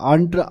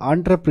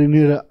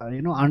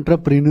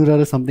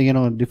 ಆಂಟ್ರಪ್ರಿನ್ಯೂರರ್ ಸಮಥಿಂಗ್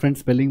ಏನೋ ಡಿಫ್ರೆಂಟ್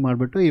ಸ್ಪೆಲ್ಲಿಂಗ್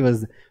ಮಾಡಿಬಿಟ್ಟು ಈ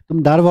ವಾಸ್ ತುಂಬ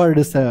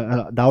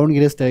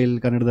ದಾವಣಗೆರೆ ಸ್ಟೈಲ್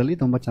ಕನ್ನಡದಲ್ಲಿ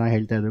ತುಂಬ ಚೆನ್ನಾಗಿ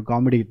ಹೇಳ್ತಾ ಇದ್ರು,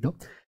 ಕಾಮಿಡಿ ಇತ್ತು.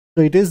 So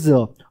it is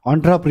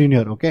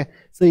ಆಂಟ್ರಪ್ರಿನ್ಯೂರ್. Okay,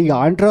 so ಈಗ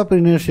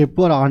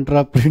ಆಂಟ್ರಪ್ರಿನ್ಯೂರ್ಶಿಪ್ಪು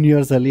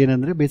ಆಂಟ್ರಪ್ರಿನ್ಯೂರ್ಸಲ್ಲಿ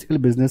ಏನಂದರೆ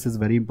basically business is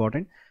very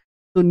important.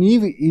 So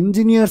ನೀವು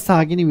ಇಂಜಿನಿಯರ್ಸ್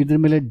ಆಗಿ ನೀವು ಇದ್ರ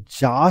ಮೇಲೆ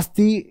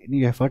ಜಾಸ್ತಿ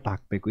ನೀವು ಎಫರ್ಟ್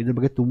ಹಾಕಬೇಕು, ಇದ್ರ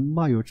ಬಗ್ಗೆ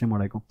ತುಂಬ ಯೋಚನೆ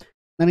ಮಾಡಬೇಕು.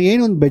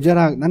 ನನಗೇನೊಂದು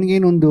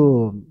ನನಗೇನೊಂದು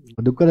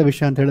ದುಃಖದ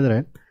ವಿಷಯ ಅಂತ ಹೇಳಿದ್ರೆ,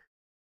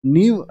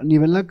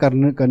 ನೀವೆಲ್ಲ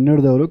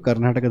ಕನ್ನಡದವರು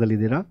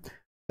ಕರ್ನಾಟಕದಲ್ಲಿದ್ದೀರಾ.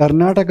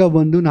 ಕರ್ನಾಟಕ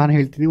ಬಂದು ನಾನು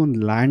ಹೇಳ್ತೀನಿ ಒಂದು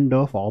ಲ್ಯಾಂಡ್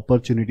ಆಫ್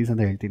ಆಪರ್ಚುನಿಟೀಸ್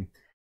ಅಂತ ಹೇಳ್ತೀನಿ.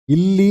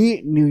 ಇಲ್ಲಿ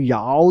ನೀವು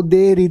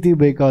ಯಾವುದೇ ರೀತಿ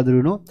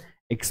ಬೇಕಾದ್ರೂ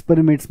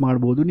ಎಕ್ಸ್ಪೆರಿಮೆಂಟ್ಸ್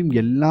ಮಾಡ್ಬೋದು. ನಿಮ್ಗೆ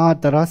ಎಲ್ಲ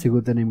ಥರ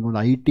ಸಿಗುತ್ತೆ. ನಿಮ್ಗೊಂದು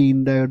IT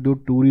ಇಂದ ಹಿಡಿದು,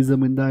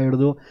 ಟೂರಿಸಮಿಂದ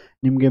ಹಿಡಿದು,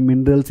 ನಿಮಗೆ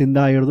ಮಿನರಲ್ಸಿಂದ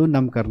ಹಿಡಿದು.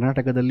 ನಮ್ಮ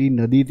ಕರ್ನಾಟಕದಲ್ಲಿ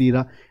ನದಿ ತೀರ,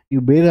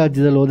 ನೀವು ಬೇರೆ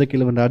ರಾಜ್ಯದಲ್ಲಿ ಹೋದ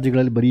ಕೆಲವೊಂದು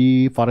ರಾಜ್ಯಗಳಲ್ಲಿ ಬರೀ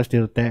ಫಾರೆಸ್ಟ್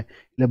ಇರುತ್ತೆ,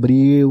 ಇಲ್ಲ ಬರೀ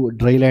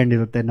ಡ್ರೈ ಲ್ಯಾಂಡ್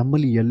ಇರುತ್ತೆ.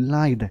 ನಮ್ಮಲ್ಲಿ ಎಲ್ಲ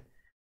ಇದೆ.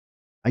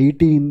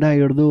 IT ಇಂದ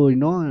ಹಿಡಿದು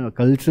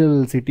ಕಲ್ಚರಲ್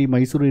ಸಿಟಿ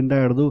ಮೈಸೂರಿಂದ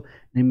ಹಿಡಿದು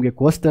ನಿಮಗೆ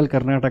ಕೋಸ್ಟಲ್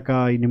ಕರ್ನಾಟಕ,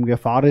 ನಿಮಗೆ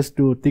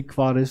ಫಾರೆಸ್ಟು, ಥಿಕ್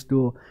ಫಾರೆಸ್ಟು,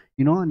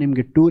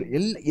 ನಿಮಗೆ ಟೂರ್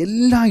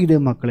ಎಲ್ಲ ಇದೆ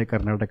ಮಕ್ಕಳೇ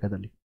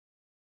ಕರ್ನಾಟಕದಲ್ಲಿ.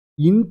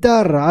 ಇಂಥ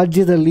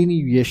ರಾಜ್ಯದಲ್ಲಿ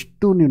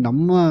ನೀವು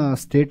ನಮ್ಮ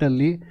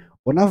ಸ್ಟೇಟಲ್ಲಿ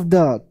ಒನ್ ಆಫ್ ದ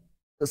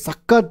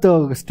ಸಖತ್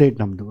ಸ್ಟೇಟ್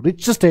ನಮ್ಮದು,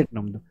 ರಿಚ್ ಸ್ಟೇಟ್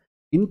ನಮ್ಮದು.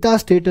 ಇಂಥ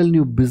ಸ್ಟೇಟಲ್ಲಿ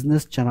ನೀವು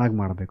ಬಿಸ್ನೆಸ್ ಚೆನ್ನಾಗಿ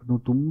ಮಾಡಬೇಕು,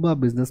 ನೀವು ತುಂಬ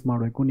ಬಿಸ್ನೆಸ್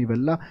ಮಾಡಬೇಕು.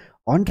 ನೀವೆಲ್ಲ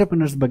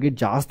ಆಂಟ್ರಪ್ರಿನರ್ಸ್ ಬಗ್ಗೆ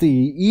ಜಾಸ್ತಿ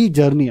ಈ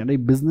ಜರ್ನಿ ಅಂದರೆ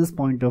ಈ ಬಿಸ್ನೆಸ್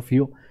ಪಾಯಿಂಟ್ ಆಫ್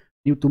ವ್ಯೂ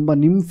ನೀವು ತುಂಬ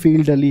ನಿಮ್ಮ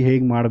ಫೀಲ್ಡಲ್ಲಿ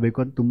ಹೇಗೆ ಮಾಡಬೇಕು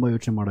ಅಂತ ತುಂಬ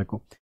ಯೋಚನೆ ಮಾಡಬೇಕು.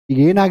 ಈಗ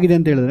ಏನಾಗಿದೆ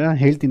ಅಂತ ಹೇಳಿದ್ರೆ ನಾನು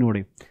ಹೇಳ್ತೀನಿ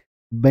ನೋಡಿ,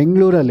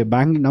 ಬೆಂಗಳೂರಲ್ಲಿ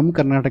ನಮ್ಮ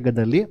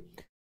ಕರ್ನಾಟಕದಲ್ಲಿ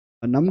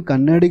ನಮ್ಮ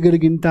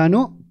ಕನ್ನಡಿಗರಿಗಿಂತನೂ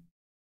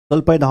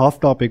ಸ್ವಲ್ಪ ಇದು ಹಾಫ್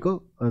ಟಾಪಿಕ್ಕು,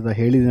 ಅದು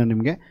ಹೇಳಿದ್ದೀನಿ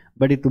ನಿಮಗೆ,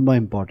 ಬಟ್ ಇದು ತುಂಬ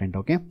ಇಂಪಾರ್ಟೆಂಟ್.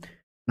 ಓಕೆ,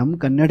 ನಮ್ಮ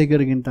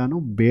ಕನ್ನಡಿಗರಿಗಿಂತನೂ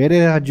ಬೇರೆ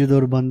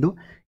ರಾಜ್ಯದವ್ರು ಬಂದು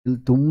ಇಲ್ಲಿ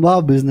ತುಂಬ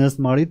ಬಿಸ್ನೆಸ್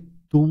ಮಾಡಿ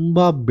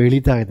ತುಂಬ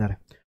ಬೆಳೀತಾ ಇದ್ದಾರೆ,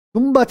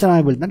 ತುಂಬ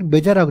ಚೆನ್ನಾಗಿ ಬೆಳೀತಾರೆ. ನನಗೆ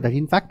ಬೇಜಾರಾಗುತ್ತೆ.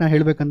 ಇನ್ಫ್ಯಾಕ್ಟ್ ನಾನು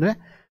ಹೇಳಬೇಕಂದ್ರೆ,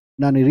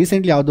 ನಾನು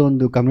ರೀಸೆಂಟ್ಲಿ ಯಾವುದೋ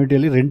ಒಂದು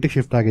ಕಮ್ಯುನಿಟಿಯಲ್ಲಿ ರೆಂಟಿಗೆ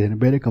ಶಿಫ್ಟ್ ಆಗಿದ್ದೇನೆ,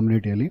 ಬೇರೆ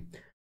ಕಮ್ಯುನಿಟಿಯಲ್ಲಿ.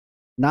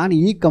 ನಾನು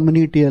ಈ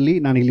ಕಮ್ಯುನಿಟಿಯಲ್ಲಿ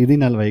ನಾನು ಇಲ್ಲಿ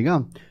ಇದ್ದೀನಲ್ವ ಈಗ.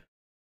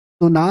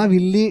 ಸೊ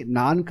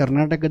ನಾನು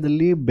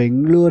ಕರ್ನಾಟಕದಲ್ಲಿ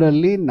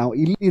ಬೆಂಗಳೂರಲ್ಲಿ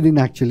ಇಲ್ಲಿ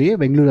ಇದ್ದೀನಿ ಆ್ಯಕ್ಚುಲಿ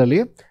ಬೆಂಗಳೂರಲ್ಲಿ.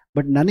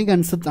 ಬಟ್ ನನಗೆ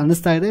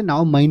ಅನ್ನಿಸ್ತಾ ಇದೆ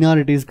ನಾವು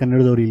ಮೈನಾರಿಟೀಸ್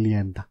ಕನ್ನಡದವ್ರು ಇಲ್ಲಿ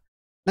ಅಂತ.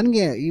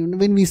 ನನಗೆ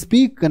ವೆನ್ ವಿ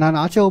ಸ್ಪೀಕ್, ನಾನು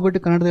ಆಚೆ ಹೋಗ್ಬಿಟ್ಟು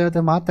ಕನ್ನಡದ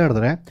ಜೊತೆ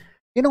ಮಾತಾಡಿದ್ರೆ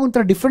ಏನೋ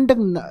ಒಂಥರ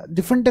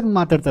ಡಿಫ್ರೆಂಟಾಗಿ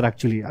ಮಾತಾಡ್ತಾರೆ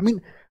ಆ್ಯಕ್ಚುಲಿ. ಐ ಮೀನ್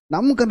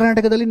ನಮ್ಮ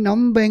ಕರ್ನಾಟಕದಲ್ಲಿ,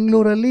 ನಮ್ಮ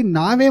ಬೆಂಗಳೂರಲ್ಲಿ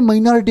ನಾವೇ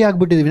ಮೈನಾರಿಟಿ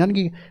ಆಗಿಬಿಟ್ಟಿದ್ದೀವಿ.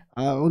 ನನಗೆ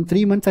ಒಂದು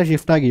 3 ಮಂತ್ಸ್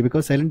ಶಿಫ್ಟ್ ಆಗಿ,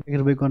 ಬಿಕಾಸ್ ಸೈಲೆಂಟ್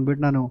ಆಗಿರಬೇಕು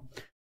ಅಂದ್ಬಿಟ್ಟು ನಾನು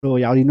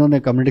ಇನ್ನೊಂದು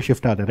ಕಮ್ಯುನಿಟಿ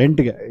ಶಿಫ್ಟ್ ಆದ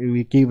ರೆಂಟ್ಗೆ.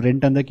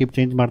 ರೆಂಟ್ ಅಂದರೆ ಕೀಪ್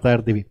ಚೇಂಜ್ ಮಾಡ್ತಾ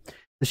ಇರ್ತೀವಿ.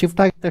 ಶಿಫ್ಟ್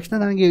ಆಗಿದ ತಕ್ಷಣ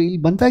ನನಗೆ ಇಲ್ಲಿ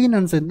ಬಂದಾಗಿನ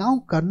ಅನ್ಸುತ್ತೆ, ನಾವು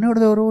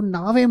ಕನ್ನಡದವರು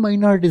ನಾವೇ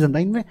ಮೈನಾರಿಟೀಸ್ ಅಂತ.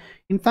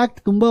 ಇನ್ಫ್ಯಾಕ್ಟ್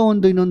ತುಂಬ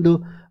ಇನ್ನೊಂದು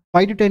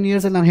 5 to 10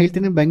 years ನಾನು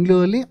ಹೇಳ್ತೀನಿ,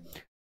 ಬೆಂಗಳೂರಲ್ಲಿ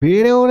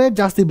ಬೇರೆಯವರೇ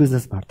ಜಾಸ್ತಿ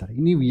ಬಿಸ್ನೆಸ್ ಮಾಡ್ತಾರೆ.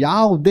 ನೀವು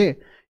ಯಾವುದೇ,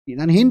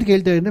 ನಾನು ಏನು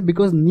ಕೇಳ್ತಾ ಇದ್ದೆ,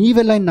 ಬಿಕಾಸ್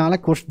ನೀವೆಲ್ಲ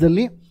 4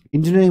 ವರ್ಷದಲ್ಲಿ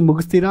ಇಂಜಿನಿಯರಿಂಗ್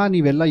ಮುಗಿಸ್ತೀರಾ,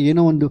 ನೀವೆಲ್ಲ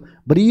ಏನೋ ಒಂದು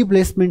ಬರೀ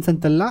ಪ್ಲೇಸ್ಮೆಂಟ್ಸ್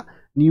ಅಂತಲ್ಲ,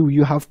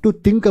 you have to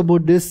think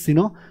about this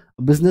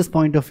business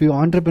point of view,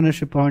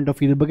 entrepreneurship point of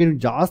view. ಇದ್ರ ಬಗ್ಗೆ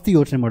ನೀವು ಜಾಸ್ತಿ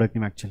ಯೋಚನೆ ಮಾಡೋಕೆ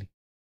ನೀವು ಆ್ಯಕ್ಚುಲಿ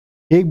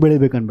ಹೇಗೆ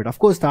ಬೆಳಿಬೇಕು ಅಂದ್ಬಿಟ್ಟು.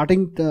 ಅಫ್ಕೋರ್ಸ್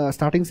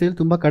ಸ್ಟಾರ್ಟಿಂಗ್ ಸೇಲ್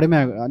ತುಂಬ ಕಡಿಮೆ,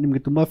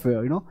 ನಿಮಗೆ ತುಂಬ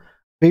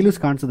ಫೇಲ್ಯೂರ್ಸ್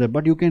ಕಾಣಿಸುತ್ತೆ,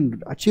 but you can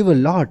achieve a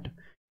lot.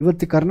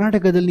 ಇವತ್ತು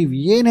ಕರ್ನಾಟಕದಲ್ಲಿ ನೀವು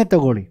ಏನೇ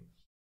ತಗೊಳ್ಳಿ,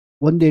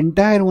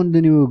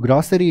 ನೀವು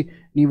ಗ್ರಾಸರಿ,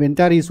 ನೀವು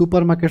ಎಂಟೈರ್ ಈ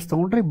ಸೂಪರ್ ಮಾರ್ಕೆಟ್ಸ್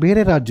ತೊಗೊಂಡ್ರೆ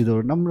ಬೇರೆ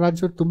ರಾಜ್ಯದವರು, ನಮ್ಮ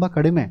ರಾಜ್ಯದವ್ರು ತುಂಬ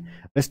ಕಡಿಮೆ.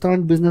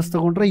 ರೆಸ್ಟೋರೆಂಟ್ ಬಿಸ್ನೆಸ್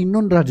ತೊಗೊಂಡ್ರೆ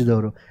ಇನ್ನೊಂದು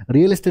ರಾಜ್ಯದವರು,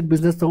 ರಿಯಲ್ ಎಸ್ಟೇಟ್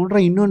ಬಿಸ್ನೆಸ್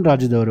ತೊಗೊಂಡ್ರೆ ಇನ್ನೊಂದು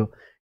ರಾಜ್ಯದವರು.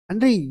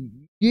 ಅಂದರೆ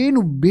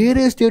ಏನು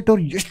ಬೇರೆ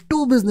ಸ್ಟೇಟವ್ರು ಎಷ್ಟು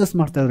ಬಿಸ್ನೆಸ್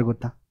ಮಾಡ್ತಾಯಿದ್ರು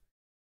ಗೊತ್ತಾ.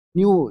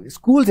 ನೀವು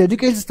ಸ್ಕೂಲ್ಸ್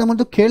ಎಜುಕೇಷನ್ ಸಿಸ್ಟಮ್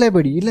ಅಂತೂ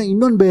ಕೇಳೇಬೇಡಿ, ಇಲ್ಲ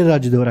ಇನ್ನೊಂದು ಬೇರೆ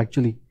ರಾಜ್ಯದವರು.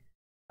 ಆ್ಯಕ್ಚುಲಿ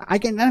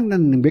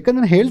ನಾನು ಬೇಕಾದ್ರೆ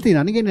ನಾನು ಹೇಳ್ತೀನಿ,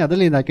 ನನಗೇನು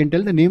ಅದರಲ್ಲಿ I can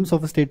tell the names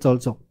of States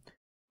also.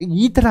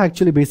 ಈ ಥರ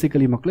ಆ್ಯಕ್ಚುಲಿ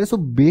ಬೇಸಿಕಲಿ ಮಕ್ಕಳೇ. ಸೊ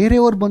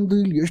ಬೇರೆಯವ್ರು ಬಂದು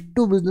ಇಲ್ಲಿ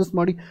ಎಷ್ಟು ಬಿಸ್ನೆಸ್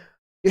ಮಾಡಿ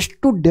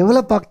ಎಷ್ಟು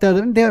ಡೆವಲಪ್ ಆಗ್ತಾ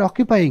ಇದ್ದಾರೆ, ದೇ ಆರ್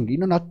ಆಕ್ಯುಪೈಯಿಂಗ್.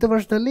 ಇನ್ನೊಂದು 10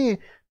 ವರ್ಷದಲ್ಲಿ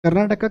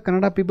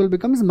ಕನ್ನಡ ಪೀಪಲ್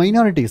ಬಿಕಮ್ಸ್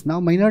ಮೈನಾರಿಟೀಸ್.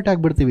 ನಾವು ಮೈನಾರಿಟಿ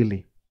ಆಗಿಬಿಡ್ತೀವಿ ಇಲ್ಲಿ.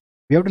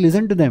 We have to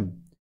listen to them.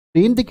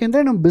 ಏನಕ್ಕೆ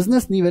ಅಂದರೆ ನಮ್ಮ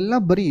ಬಿಸ್ನೆಸ್ ನೀವೆಲ್ಲ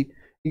ಬರೀ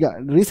ಈಗ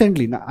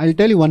recently I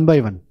tell you one by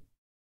one,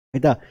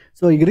 ಆಯಿತಾ.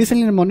 ಸೊ ಈಗ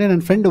ರೀಸೆಂಟ್ಲಿ ಮೊನ್ನೆ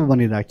ನನ್ನ ಫ್ರೆಂಡ್ ಒಬ್ಬ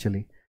ಬಂದಿದ್ದ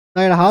ಆ್ಯಕ್ಚುಲಿ.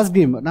 ನಾನು ಹಾಸ್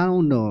ಗೇಮ್,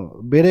 ನಾನು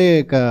ಬೇರೆ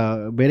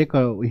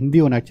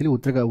ಹಿಂದಿಯವನು ಆ್ಯಕ್ಚುಲಿ,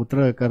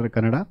 ಉತ್ತರ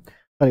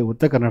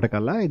ಕರ್ನಾಟಕ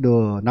ಅಲ್ಲ, ಇದು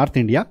ನಾರ್ತ್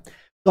ಇಂಡಿಯಾ.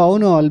 ಸೊ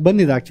ಅವನು ಅಲ್ಲಿ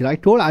ಬಂದಿದ್ದ actually.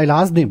 I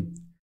lost name.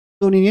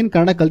 So ನೀನೇನು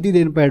ಕನ್ನಡ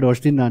ಕಲ್ತಿದ್ದೇನಪ್ಪ 2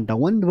 ವರ್ಷದಿಂದ ಅಂತ.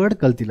 ಒಂದು ವರ್ಡ್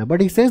ಕಲ್ತಿಲ್ಲ.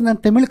 ಬಟ್ ಈ ಸೇಸ್ ನಾನು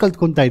ತಮಿಳು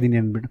ಕಲ್ತ್ಕೊತಾ ಇದ್ದೀನಿ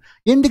ಅಂದ್ಬಿಟ್ಟು.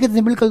 ಎಂದಕ್ಕೆ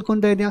ತಮಿಳು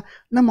ಕಲ್ತ್ಕೊತಾ ಇದೆಯಾ?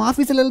 ನಮ್ಮ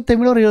ಆಫೀಸಲ್ಲೆಲ್ಲ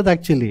ತಮಿಳವ್ರು ಇರೋದು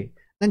ಆ್ಯಕ್ಚುಲಿ.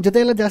 ನನ್ನ ಜೊತೆ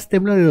ಎಲ್ಲ ಜಾಸ್ತಿ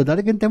ತಮಿಳವ್ರು ಇರೋದು,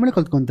 ಅದಕ್ಕೆ ತಮಿಳು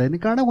ಕಲ್ತ್ಕೊತಾ ಇದ್ದೀನಿ.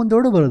 ಕನ್ನಡ ಒಂದು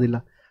ವರ್ಡು ಬರೋದಿಲ್ಲ.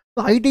 ಸೊ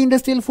IT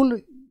ಇಂಡಸ್ಟ್ರಿಯಲ್ಲಿ full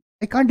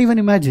I can't even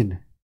imagine.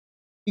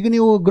 ಈಗ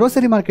ನೀವು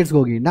ಗ್ರೋಸರಿ ಮಾರ್ಕೆಟ್ಸ್ಗೆ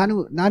ಹೋಗಿ,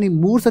 ನಾನು ಈ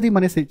 3 ಸತಿ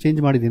ಮನೆ ಚೇಂಜ್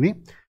ಮಾಡಿದ್ದೀನಿ.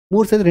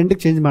 3 ಸತಿ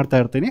ರೆಂಟಿಗೆ ಚೇಂಜ್ ಮಾಡ್ತಾ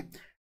ಇರ್ತೀನಿ.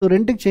 ಸೊ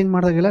ರೆಂಟಿಗೆ ಚೇಂಜ್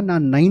ಮಾಡಿದಾಗೆಲ್ಲ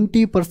ನಾನು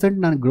 90%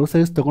 ನಾನು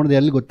ಗ್ರೋಸರೀಸ್ ತೊಗೊಂಡಿದ್ದೆ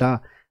ಎಲ್ಲಿ ಗೊತ್ತಾ?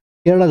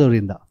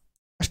 ಕೇರಳದವರಿಂದ.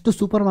 ಅಷ್ಟು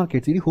ಸೂಪರ್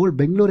ಮಾರ್ಕೆಟ್ಸ್ ಇಡೀ ಹೋಲ್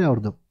ಬೆಂಗಳೂರೇ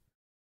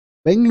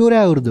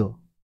ಅವ್ರದ್ದು.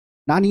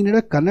 ನಾನು ಈ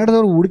ನಡುವೆ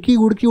ಕನ್ನಡದವ್ರು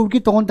ಹುಡುಕಿ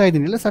ತೊಗೊತಾ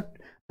ಇದ್ದೀನಿ ಎಲ್ಲ.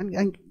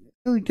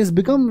 It is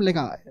become like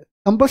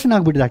compulsion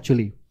ಆಗಿಬಿಟ್ಟಿದೆ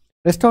ಆ್ಯಕ್ಚುಲಿ.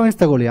 ರೆಸ್ಟೋರೆಂಟ್ಸ್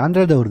ತಗೊಳ್ಳಿ,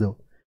 ಆಂಧ್ರದವ್ರದ್ದು.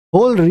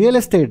 Hole real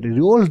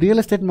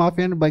estate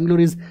mafia in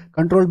Bengaluru is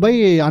controlled by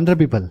Andhra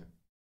people.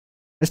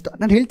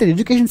 ನಾನು ಹೇಳ್ತೇನೆ,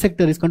 education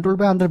sector is controlled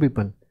by Andhra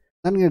people.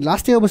 ನನಗೆ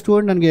ಲಾಸ್ಟ್ ಇಯರ್ ಒಬ್ಬ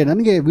ಸ್ಟೂಡೆಂಟ್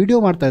ನನಗೆ ವಿಡಿಯೋ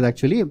ಮಾಡ್ತಾ ಇದೆ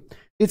actually.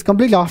 It's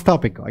completely of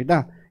topic, ಆಯಿತಾ.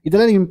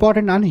 ಇದೆಲ್ಲ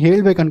ಇಂಪಾರ್ಟೆಂಟ್, ನಾನು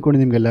ಹೇಳಬೇಕು ಅಂದ್ಕೊಂಡು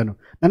ನಿಮಗೆಲ್ಲನೂ.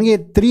 ನನಗೆ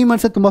 3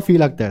 ಮಂತ್ಸ್ ತುಂಬ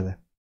ಫೀಲ್ ಆಗ್ತಾ ಇದೆ.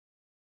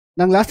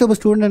 ನಂಗೆ ಲಾಸ್ಟ್ ಒಬ್ಬ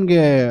ಸ್ಟೂಡೆಂಟ್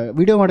ನನಗೆ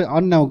ವಿಡಿಯೋ ಮಾಡಿ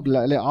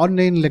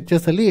ಆನ್ಲೈನ್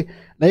ಲೆಕ್ಚರ್ಸಲ್ಲಿ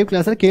ಲೈವ್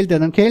ಕ್ಲಾಸಲ್ಲಿ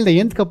ನಾನು ಕೇಳಿದೆ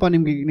ಎಂತಕ್ಕಪ್ಪ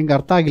ನಿಂಗೆ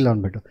ಅರ್ಥ ಆಗಿಲ್ಲ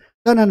ಅಂದ್ಬಿಟ್ಟು.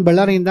 ಸೊ ನಾನು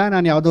ಬಳ್ಳಾರಿಯಿಂದ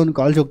ನಾನು ಯಾವುದೋ ಒಂದು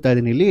ಕಾಲೇಜ್ ಹೋಗ್ತಾ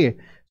ಇದ್ದೀನಿ ಇಲ್ಲಿ.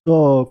 ಸೊ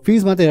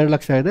ಫೀಸ್ ಮಾತ್ರ 2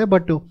 ಲಕ್ಷ ಇದೆ.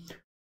 ಬಟ್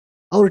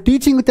ಅವರು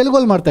ಟೀಚಿಂಗ್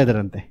ತೆಲುಗಲ್ಲಿ ಮಾಡ್ತಾ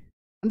ಇದ್ದಾರಂತೆ.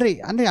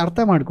 ಅಂದರೆ ಅರ್ಥ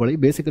ಮಾಡ್ಕೊಳ್ಳಿ,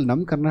 ಬೇಸಿಕಲಿ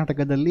ನಮ್ಮ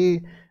ಕರ್ನಾಟಕದಲ್ಲಿ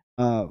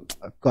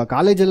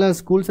ಕಾಲೇಜೆಲ್ಲ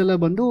ಸ್ಕೂಲ್ಸ್ ಎಲ್ಲ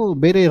ಬಂದು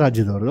ಬೇರೆ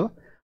ರಾಜ್ಯದವರು.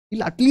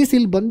 ಇಲ್ಲಿ ಅಟ್ಲೀಸ್ಟ್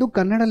ಇಲ್ಲಿ ಬಂದು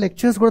ಕನ್ನಡ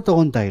ಲೆಕ್ಚರ್ಸ್ಗಳು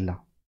ತೊಗೊತಾ ಇಲ್ಲ.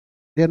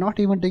 They are not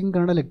even taking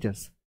Kannada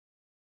lectures.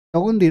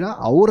 ತೊಗೊಂಡಿರ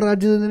ಅವ್ರ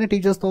ರಾಜ್ಯದಿಂದನೇ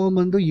ಟೀಚರ್ಸ್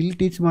ತೊಗೊಂಡ್ಬಂದು ಇಲ್ಲಿ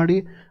ಟೀಚ್ ಮಾಡಿ,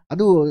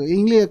 ಅದು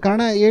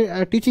ಕನ್ನಡ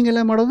ಟೀಚಿಂಗ್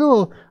ಎಲ್ಲ ಮಾಡೋದು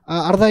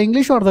ಅರ್ಧ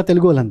ಇಂಗ್ಲೀಷು ಅರ್ಧ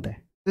ತೆಲುಗುಲ್ಲಂತೆ.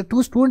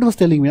 2 ಸ್ಟೂಡೆಂಟ್ ವಾಸ್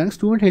ಟೆಲ್ಲಿಂಗ್ ಮಿ. ನನಗೆ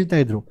ಸ್ಟೂಡೆಂಟ್ ಹೇಳ್ತಾ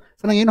ಇದ್ರು,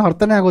 ಸರ್ ನಂಗೆ ಏನೂ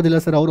ಅರ್ಥನೇ ಆಗೋದಿಲ್ಲ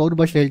ಸರ್, ಅವ್ರ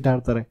ಭಾಷೆ ಹೇಳ್ತಾ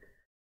ಇರ್ತಾರೆ.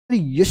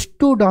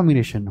 ಎಷ್ಟು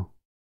ಡಾಮಿನೇಷನ್ನು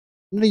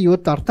ಅಂದರೆ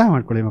ಇವತ್ತು ಅರ್ಥ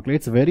ಮಾಡ್ಕೊಳ್ಳಿ ಮಕ್ಕಳು.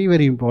 It's very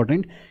very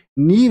important.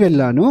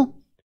 ನೀವೆಲ್ಲನೂ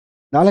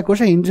 4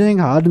 ವರ್ಷ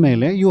ಇಂಜಿನಿಯರಿಂಗ್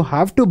ಆದಮೇಲೆ ಯು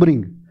ಹ್ಯಾವ್ ಟು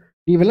ಬ್ರಿಂಗ್,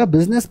 ನೀವೆಲ್ಲ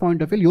ಬಿಸ್ನೆಸ್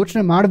ಪಾಯಿಂಟ್ ಆಫ್ ವ್ಯೂ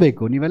ಯೋಚನೆ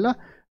ಮಾಡಬೇಕು.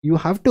 ಯು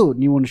ಹ್ಯಾವ್ ಟು,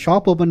 ನೀವು ಒಂದು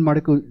ಶಾಪ್ ಓಪನ್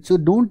ಮಾಡಬೇಕು. So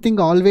don't think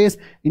always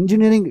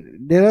engineering.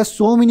 There are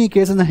so many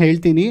ಕೇಸನ್ನು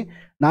ಹೇಳ್ತೀನಿ.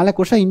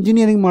 4 ವರ್ಷ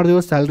ಇಂಜಿನಿಯರಿಂಗ್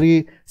ಮಾಡಿರೋ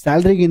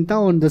ಸ್ಯಾಲ್ರಿಗಿಂತ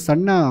ಒಂದು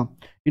ಸಣ್ಣ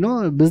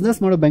ಬಿಸ್ನೆಸ್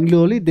ಮಾಡೋ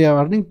ಬೆಂಗಳೂರಲ್ಲಿ they are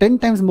earning 10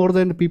 times more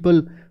than people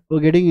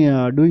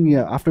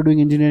after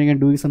doing engineering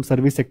and doing some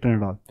service sector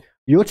and all.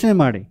 ಯೋಚನೆ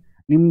ಮಾಡಿ,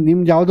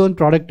 ನಿಮ್ದು ಯಾವುದೋ ಒಂದು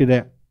ಪ್ರಾಡಕ್ಟ್ ಇದೆ,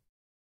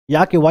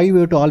 ಯಾಕೆ why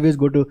we to always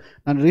go to.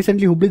 ನಾನು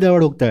ರೀಸೆಂಟ್ಲಿ ಹುಬ್ಳಿ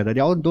ಧಾರವಾಡ ಹೋಗ್ತಾ ಇದ್ದೆ.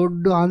 ಯಾವ್ದು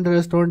ದೊಡ್ಡ ಆಂಧ್ರ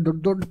ರೆಸ್ಟೋರೆಂಟ್,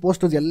 ದೊಡ್ಡ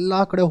ಪೋಸ್ಟರ್ಸ್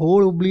ಎಲ್ಲ ಕಡೆ,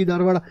 ಹೋಲ್ ಹುಬ್ಳಿ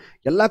ಧಾರವಾಡ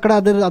ಎಲ್ಲ ಕಡೆ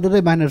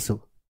ಅದರದೇ banners.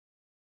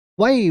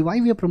 Why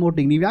we are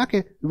promoting? ನೀವು ಯಾಕೆ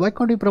why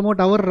can't you promote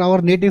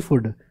hour native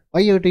food?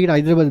 Why you to eat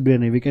Hyderabad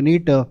biryani? We can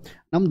ಈಟ್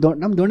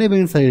ನಮ್ಮ ದೊಣ್ಣೆ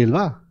ಬಿರಿಯಾನಿ ಸರಿ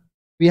ಇಲ್ವಾ?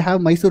 We have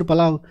Mysuru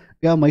pulao,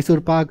 we have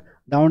Mysuru Pak,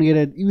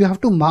 Davanagere. You have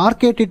to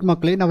market it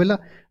ಮಕ್ಕಳೇ.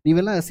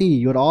 ನೀವೆಲ್ಲ C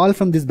you are all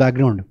from this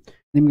background.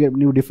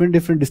 ನೀವು different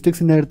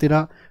ಡಿಸ್ಟ್ರಿಕ್ಸಿಂದ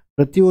ಇರ್ತೀರಾ.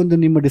 ಪ್ರತಿಯೊಂದು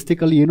ನಿಮ್ಮ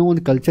ಡಿಸ್ಟ್ರಿಕ್ಟಲ್ಲಿ ಏನೋ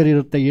ಒಂದು ಕಲ್ಚರ್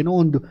ಇರುತ್ತೆ, ಏನೋ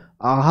ಒಂದು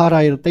ಆಹಾರ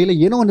ಇರುತ್ತೆ, ಇಲ್ಲ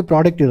ಏನೋ ಒಂದು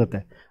ಪ್ರಾಡಕ್ಟ್ ಇರುತ್ತೆ.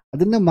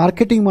 ಅದನ್ನು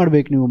ಮಾರ್ಕೆಟಿಂಗ್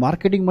ಮಾಡಬೇಕು. ನೀವು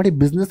ಮಾರ್ಕೆಟಿಂಗ್ ಮಾಡಿ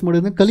ಬಿಸ್ನೆಸ್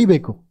ಮಾಡೋದನ್ನ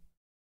ಕಲಿಬೇಕು.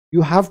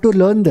 You have to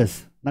learn this.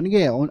 ನನಗೆ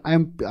ಐ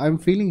ಆಮ್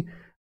ಫೀಲಿಂಗ್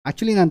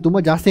ಆ್ಯಕ್ಚುಲಿ ನಾನು ತುಂಬ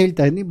ಜಾಸ್ತಿ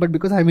ಹೇಳ್ತಾ ಇದ್ದೀನಿ, but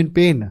because I mean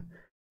pain.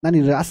 ನಾನು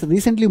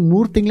ರೀಸೆಂಟ್ಲಿ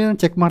 3 ತಿಂಗಳೇ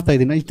ನಾನು ಚೆಕ್ ಮಾಡ್ತಾ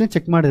ಇದ್ದೀನಿ. ನಾನು ಇಷ್ಟೊಂದು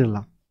ಚೆಕ್ ಮಾಡಿರಲ್ಲ.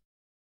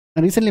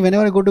 ನಾನು recently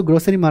whenever I go to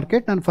grocery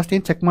market, ನಾನು ಫಸ್ಟ್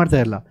ಏನು ಚೆಕ್ ಮಾಡ್ತಾ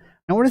ಇರಲ್ಲ.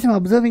 ನಾವು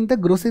ಅಬ್ಸರ್ವಿಂಗ್ ದ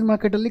ಗ್ರೋಸರಿ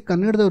ಮಾರ್ಕೆಟಲ್ಲಿ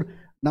ಕನ್ನಡದವ್ರು,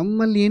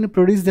 ನಮ್ಮಲ್ಲಿ ಏನು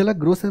ಪ್ರೊಡ್ಯೂಸ್ ಎಲ್ಲ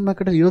ಗ್ರೋಸರಿ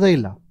ಮಾರ್ಕೆಟಲ್ಲಿ ಇರೋದೇ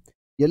ಇಲ್ಲ.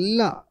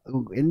 ಎಲ್ಲ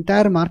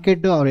entire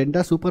market,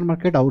 entire super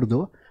market ಅವ್ರದ್ದು.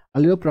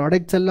 ಅಲ್ಲಿರೋ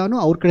ಪ್ರಾಡಕ್ಟ್ಸ್ ಎಲ್ಲನೂ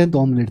ಅವ್ರ ಕಡೆ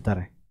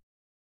ತೊಗೊಂಡಿರ್ತಾರೆ,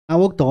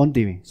 ನಾವು ಹೋಗಿ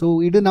ತೊಗೊತೀವಿ. ಸೊ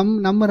ಇದು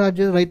ನಮ್ಮ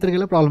ರಾಜ್ಯದ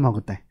ರೈತರಿಗೆಲ್ಲ ಪ್ರಾಬ್ಲಮ್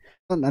ಆಗುತ್ತೆ.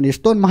 ನಾನು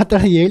ಎಷ್ಟೊಂದು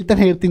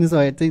ಹೇಳ್ತಾನೆ ಇರ್ತೀನಿ. So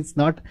it's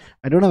not,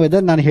 I don't know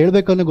whether ನಾನು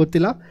ಹೇಳಬೇಕು ಅನ್ನೋ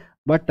ಗೊತ್ತಿಲ್ಲ.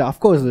 ಬಟ್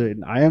ಅಫ್ಕೋರ್ಸ್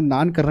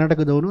ನಾನು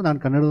ಕರ್ನಾಟಕದವನು, ನಾನು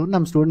ಕನ್ನಡದವನು,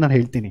 ನಮ್ಮ ಸ್ಟೂಡೆಂಟ್ ನಾನು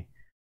ಹೇಳ್ತೀನಿ.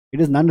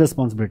 ಇಟ್ ಈಸ್ ನನ್ನ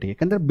ರೆಸ್ಪಾನ್ಸಿಬಿಲಿಟಿ.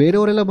 ಯಾಕಂದರೆ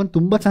ಬೇರೆಯವರೆಲ್ಲ ಬಂದು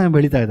ತುಂಬ ಚೆನ್ನಾಗಿ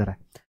ಬೆಳೀತಾ ಇದ್ದಾರೆ.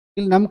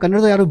 ಇಲ್ಲಿ ನಮ್ಮ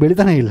ಕನ್ನಡದ ಯಾರು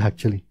ಬೆಳೀತಾನೆ ಇಲ್ಲ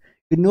ಆ್ಯಕ್ಚುಲಿ.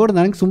 ಇದು ನೋಡಿ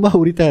ನನಗೆ ತುಂಬ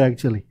ಉರಿತಾ ಇದೆ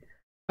ಆ್ಯಕ್ಚುಲಿ.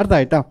 ಅರ್ಥ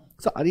ಆಯ್ತಾ?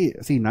 ಸೊ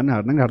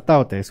ನಂಗೆ ಅರ್ಥ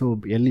ಆಗುತ್ತೆ. ಸೊ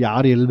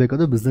ಯಾರು ಎಲ್ಲಿ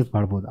ಬೇಕಾದ್ರೂ ಬಿಸ್ನೆಸ್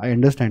ಮಾಡ್ಬೋದು. I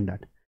understand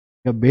that.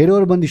 ಈಗ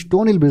ಬೇರೆಯವ್ರು ಬಂದು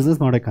ಇಷ್ಟೊಂದು ಇಲ್ಲಿ ಬಿಸ್ನೆಸ್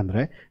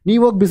ಮಾಡೋಕ್ಕಂದ್ರೆ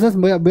ನೀವು ಹೋಗಿ ಬಿಸ್ನೆಸ್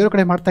ಬೇರೆ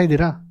ಕಡೆ ಮಾಡ್ತಾ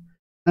ಇದ್ದೀರಾ?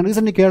 ನಾನು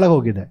ರೀಸೆಂಟ್ಲಿ ಕೇರಳ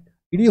ಹೋಗಿದ್ದೆ.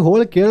 ಇಡೀ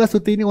ಹೋಲ್ ಕೇರಳ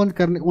ಸುತ್ತೀನಿ,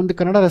 ಒಂದು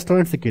ಕನ್ನಡ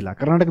ರೆಸ್ಟೋರೆಂಟ್ ಸಿಕ್ಕಿಲ್ಲ.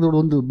 ಕರ್ನಾಟಕದವ್ರು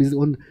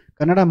ಒಂದು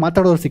ಕನ್ನಡ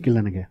ಮಾತಾಡೋರು ಸಿಕ್ಕಿಲ್ಲ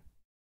ನನಗೆ.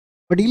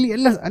 ಬಟ್ ಇಲ್ಲಿ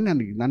ಎಲ್ಲ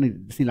ನಾನು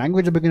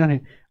ಲ್ಯಾಂಗ್ವೇಜ್ ಬಗ್ಗೆ ಐ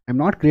ಆಮ್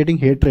ನಾಟ್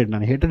ಕ್ರಿಯೇಟಿಂಗ್ ಹೇಟ್ರೇಡ್.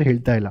 ನಾನು ಹೇಟ್ರೇಡ್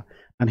ಹೇಳ್ತಾ ಇಲ್ಲ.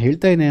 ನಾನು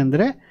ಹೇಳ್ತಾ ಇದ್ದೀನಿ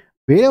ಅಂದರೆ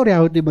ಬೇರೆಯವ್ರು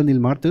ಯಾವ ರೀತಿ ಬಂದು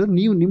ಇಲ್ಲಿ ಮಾಡ್ತಿದ್ರು,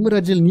 ನೀವು ನಿಮ್ಮ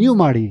ರಾಜ್ಯದಲ್ಲಿ ನೀವು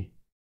ಮಾಡಿ,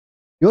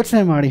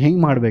 ಯೋಚನೆ ಮಾಡಿ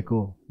ಹೆಂಗೆ ಮಾಡಬೇಕು,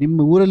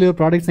 ನಿಮ್ಮ ಊರಲ್ಲಿರೋ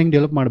ಪ್ರಾಡಕ್ಟ್ಸ್ ಹೆಂಗೆ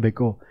ಡೆವಲಪ್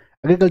ಮಾಡಬೇಕು,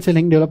 ಅಗ್ರಿಕಲ್ಚರ್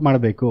ಹೆಂಗೆ ಡೆವಲಪ್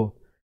ಮಾಡಬೇಕು,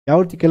 ಯಾವ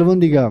ರೀತಿ.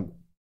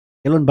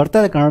 ಕೆಲವೊಂದು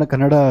ಬರ್ತಾರೆ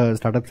ಕನ್ನಡ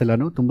ಸ್ಟಾರ್ಟಪ್ಸ್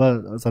ಎಲ್ಲನೂ, ತುಂಬ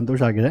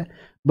ಸಂತೋಷ ಆಗಿದೆ.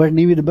 ಬಟ್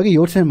ನೀವು ಇದ್ರ ಬಗ್ಗೆ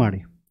ಯೋಚನೆ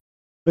ಮಾಡಿ.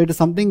 So it is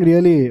something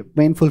really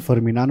painful for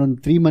me. ನಾನೊಂದು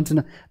 3 months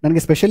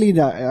ನನಗೆ specially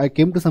I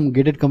came to some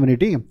gated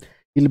community.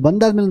 ಇಲ್ಲಿ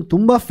ಬಂದಾದ್ಮೇಲೆ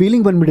ತುಂಬ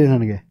ಫೀಲಿಂಗ್ ಬಂದುಬಿಟ್ಟಿದೆ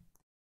ನನಗೆ.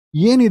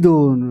 ಏನಿದು,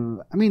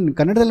 ಐ ಮೀನ್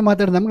ಕನ್ನಡದಲ್ಲಿ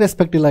ಮಾತಾಡೋದು ನಮ್ಗೆ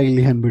ರೆಸ್ಪೆಕ್ಟ್ ಇಲ್ಲ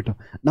ಇಲ್ಲಿ ಅಂದ್ಬಿಟ್ಟು,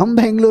 ನಮ್ಮ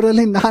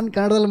ಬೆಂಗಳೂರಲ್ಲಿ ನಾನು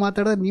ಕನ್ನಡದಲ್ಲಿ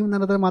ಮಾತಾಡೋದು ನೀವು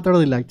ನನ್ನ ಹತ್ರ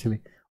ಮಾತಾಡೋದಿಲ್ಲ actually,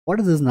 what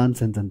is this non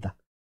sense ಅಂತ.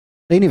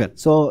 ಎನಿವೇರ್,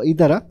 ಸೊ ಈ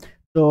ಥರ.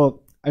 ಸೊ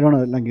ಐ ಡೋಂಟ್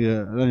ನೋ, ನನಗೆ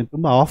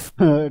ತುಂಬ ಆಫ್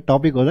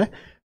ಟಾಪಿಕ್ ಹೋದೆ.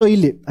 ಸೊ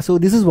ಇಲ್ಲಿ, ಸೊ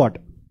ದಿಸ್ ಇಸ್ ವಾಟ್,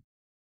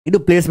 ಇದು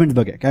ಪ್ಲೇಸ್ಮೆಂಟ್ಸ್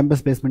ಬಗ್ಗೆ,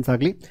 ಕ್ಯಾಂಪಸ್ ಪ್ಲೇಸ್ಮೆಂಟ್ಸ್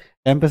ಆಗಲಿ,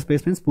 campus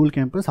placements, full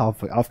campus,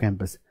 of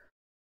campus.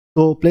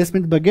 So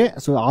placement ಬಗ್ಗೆ,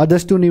 ಸೊ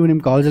ಆದಷ್ಟು ನೀವು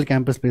ನಿಮ್ಮ ಕಾಲೇಜಲ್ಲಿ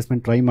ಕ್ಯಾಂಪಸ್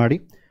ಪ್ಲೇಸ್ಮೆಂಟ್ ಟ್ರೈ ಮಾಡಿ.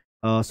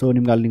 ಸೊ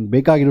ನಿಮ್ಗೆ ಅಲ್ಲಿ ನಿಮ್ಗೆ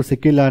ಬೇಕಾಗಿರೋ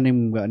ಸಿಕ್ಕಿಲ್ಲ,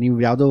 ನೀವು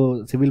ಯಾವುದೋ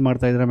ಸಿವಿಲ್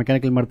ಮಾಡ್ತಾ ಇದ್ದೀರಾ,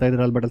 ಮೆಕ್ಯಾನಿಕಲ್ ಮಾಡ್ತಾ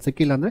ಇದ್ದೀರಾ ಅಲ್ಲಿ, ಬಟ್ ಅಲ್ಲಿ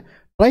ಸಿಕ್ಕಿಲ್ಲ ಅಂದರೆ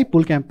try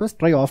full campus,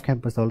 try of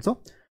campus also.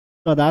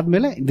 So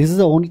ಅದಾದಮೇಲೆ this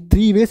is only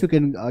 3 ways you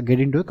can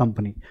get in to A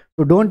company.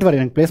 So don't worry,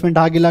 ನಂಗೆ ಪ್ಲೇಸ್ಮೆಂಟ್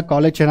ಆಗಿಲ್ಲ,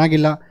 ಕಾಲೇಜ್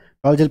ಚೆನ್ನಾಗಿಲ್ಲ,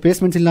 ಕಾಲೇಜಲ್ಲಿ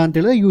ಪ್ಲೇಸ್ಮೆಂಟ್ಸ್ ಇಲ್ಲ ಅಂತ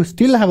ಹೇಳಿದ್ರೆ, you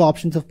still have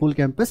options of full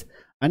campus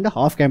and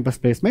of campus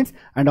placements.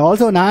 And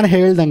also ನಾನು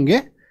ಹೇಳ್ದಂಗೆ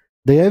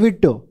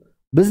ದಯವಿಟ್ಟು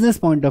ಬಿಸ್ನೆಸ್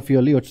ಪಾಯಿಂಟ್ ಆಫ್ ವ್ಯೂ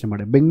ಅಲ್ಲಿ ಯೋಚನೆ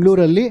ಮಾಡಿ.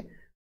 ಬೆಂಗಳೂರಲ್ಲಿ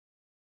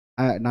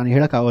ನಾನು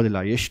ಹೇಳೋಕ್ಕಾಗೋದಿಲ್ಲ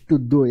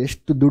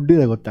ಎಷ್ಟು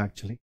ದುಡ್ಡಿದೆ ಗೊತ್ತಾ.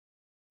 Actually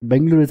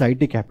Bengaluru is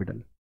IT capital.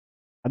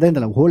 ಅದೇ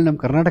ಅಂತಲ್ಲ, ಹೋಲ್ ನಮ್ಮ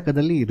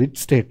ಕರ್ನಾಟಕದಲ್ಲಿ ರಿಚ್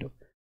ಸ್ಟೇಟು.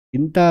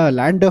 ಇಂಥ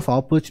ಲ್ಯಾಂಡ್ ಆಫ್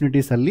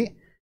ಆಪರ್ಚುನಿಟೀಸಲ್ಲಿ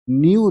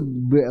ನೀವು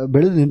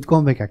ಬೆಳೆದು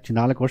ನಿಂತ್ಕೊಬೇಕು. ಆ್ಯಕ್ಚುಲಿ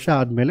 4 ವರ್ಷ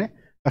ಆದಮೇಲೆ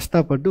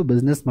ಕಷ್ಟಪಟ್ಟು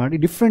ಬಿಸ್ನೆಸ್ ಮಾಡಿ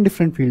ಡಿಫ್ರೆಂಟ್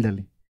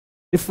ಫೀಲ್ಡಲ್ಲಿ,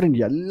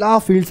 ಎಲ್ಲ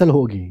ಫೀಲ್ಡ್ಸಲ್ಲಿ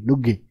ಹೋಗಿ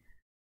ನುಗ್ಗಿ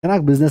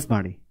ಚೆನ್ನಾಗಿ ಬಿಸ್ನೆಸ್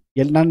ಮಾಡಿ.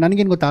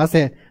 ನನಗೇನು ಗೊತ್ತಾ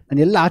ಆಸೆ,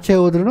 ನಾನು ಎಲ್ಲ ಆಚೆ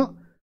ಹೋದ್ರೂ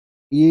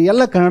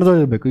ಎಲ್ಲ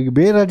ಕನ್ನಡದವ್ರು ಇರಬೇಕು. ಈಗ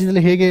ಬೇರೆ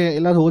ರಾಜ್ಯದಲ್ಲಿ ಹೇಗೆ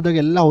ಎಲ್ಲಾದ್ರೂ ಹೋದಾಗ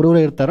ಎಲ್ಲ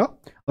ಅವ್ರವರೇ ಇರ್ತಾರೋ,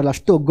 ಅವ್ರಲ್ಲಿ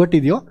ಅಷ್ಟು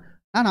ಒಗ್ಗಟ್ಟಿದೆಯೋ,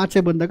 ನಾನು ಆಚೆ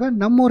ಬಂದಾಗ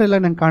ನಮ್ಮವರೆಲ್ಲ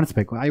ನಂಗೆ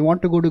ಕಾಣಿಸ್ಬೇಕು. I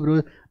want to go to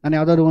ನಾನು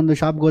ಯಾವುದಾದ್ರು ಒಂದು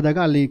ಶಾಪ್ಗೆ ಹೋದಾಗ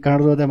ಅಲ್ಲಿ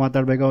ಕನ್ನಡದವ್ರದೇ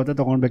ಮಾತಾಡಬೇಕು, ಅವತ್ತೇ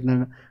ತೊಗೊಳ್ಬೇಕು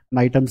ನನ್ನ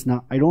ಐಟಮ್ಸ್ನ.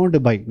 ಐ ಡೋಂಟ್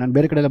ಬೈ, ನಾನು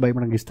ಬೇರೆ ಕಡೆ ಎಲ್ಲ ಬೈ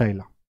ಮಾಡೋಂಗೆ ಇಷ್ಟ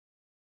ಇಲ್ಲ.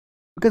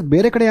 ಬಿಕಾಸ್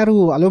ಬೇರೆ ಕಡೆ ಯಾರು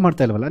ಅಲೋ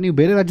ಮಾಡ್ತಾ ಇಲ್ವಲ್ಲ. ನೀವು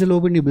ಬೇರೆ ರಾಜ್ಯದಲ್ಲಿ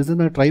ಹೋಗ್ಬಿಟ್ಟು ನೀವು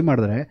ಬಿಸ್ನೆಸ್ ಟ್ರೈ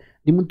ಮಾಡಿದ್ರೆ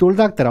ನಿಮ್ಮನ್ನು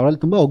ತುಳಿದಾಕ್ತಾರೆ.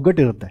 ಅವರಲ್ಲಿ ತುಂಬ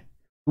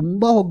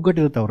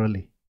ಒಗ್ಗಟ್ಟಿರುತ್ತೆ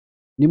ಅವರಲ್ಲಿ.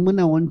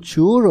 ನಿಮ್ಮನ್ನು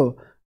ಒಂಚೂರು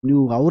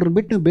ನೀವು ಅವ್ರನ್ನ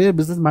ಬಿಟ್ಟು ನೀವು ಬೇರೆ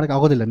ಬಿಸ್ನೆಸ್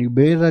ಮಾಡೋಕ್ಕಾಗೋದಿಲ್ಲ, ನೀವು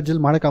ಬೇರೆ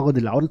ರಾಜ್ಯದಲ್ಲಿ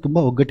ಮಾಡೋಕ್ಕಾಗೋದಿಲ್ಲ. ಅವ್ರಲ್ಲಿ ತುಂಬ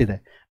ಒಗ್ಗಟ್ಟಿದೆ,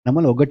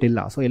 ನಮ್ಮಲ್ಲಿ ಒಗ್ಗಟ್ಟಿಲ್ಲ.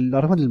 ಸೊ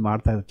ಎಲ್ಲರೂ ಇಲ್ಲಿ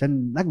ಮಾಡ್ತಾಯಿದ್ದಾರೆ,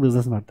 ಚೆನ್ನಾಗಿ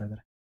ಬಿಸ್ನೆಸ್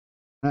ಮಾಡ್ತಾಯಿದ್ದಾರೆ.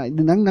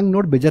 ಇದು ನಂಗೆ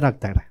ನೋಡಿ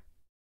ಬೇಜಾರಾಗ್ತಾ ಇದೆ.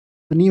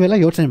 ಸೊ ನೀವೆಲ್ಲ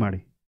ಯೋಚನೆ ಮಾಡಿ.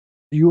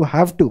 You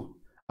have to,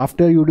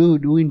 after you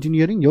do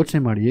engineering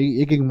ಯೋಚನೆ ಮಾಡಿ,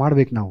 ಹೇಗೆ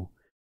ಮಾಡ್ಬೇಕು ನಾವು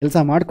ಕೆಲಸ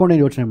ಮಾಡ್ಕೊಂಡೇ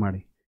ಯೋಚನೆ ಮಾಡಿ.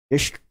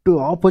 ಎಷ್ಟು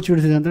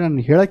ಆಪರ್ಚುನಿಟೀಸ್ ಇದೆ ಅಂದರೆ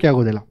ನಾನು ಹೇಳೋಕ್ಕೆ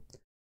ಆಗೋದಿಲ್ಲ.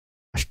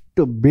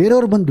 ಅಷ್ಟು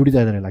ಬೇರೆಯವ್ರು ಬಂದು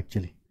ದುಡಿತಾ ಇದ್ದಾರಲ್ಲ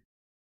ಆ್ಯಕ್ಚುಲಿ,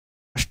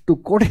 ಅಷ್ಟು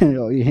ಕೋಟಿ.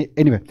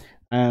 ಎನಿವೆ,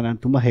 ನಾನು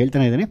ತುಂಬ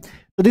ಹೇಳ್ತಾನೆ ಇದ್ದೀನಿ.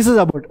 So this is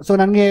about. So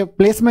ನನಗೆ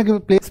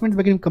ಪ್ಲೇಸ್ಮೆಂಟ್ಸ್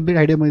ಬಗ್ಗೆ ನಿಮ್ಗೆ ಕಂಪ್ಲೀಟ್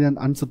ಐಡಿಯಾ ಬಂದಿದೆ ಅಂತ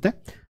ಅನಿಸುತ್ತೆ.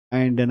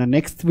 ಆ್ಯಂಡ್ ನನ್ನ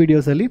next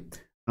ವೀಡಿಯೋಸಲ್ಲಿ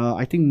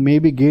I think may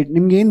be gate,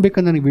 ನಿಮ್ಗೆ ಏನು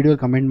ಬೇಕಂತ ನನಗೆ ವೀಡಿಯೋ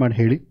ಕಮೆಂಟ್ ಮಾಡಿ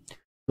ಹೇಳಿ.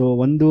 ಸೊ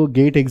ಒಂದು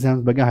ಗೇಟ್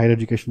ಎಕ್ಸಾಮ್ಸ್ ಬಗ್ಗೆ, ಹೈಯರ್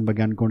ಎಜುಕೇಷನ್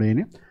ಬಗ್ಗೆ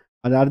ಅಂದ್ಕೊಂಡಿದ್ದೀನಿ.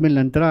 ಅದಾದಮೇಲೆ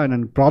ನಂತರ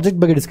ನಾನು ಪ್ರಾಜೆಕ್ಟ್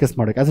ಬಗ್ಗೆ ಡಿಸ್ಕಸ್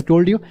ಮಾಡೋಕ್ಕೆ. As A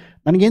told you,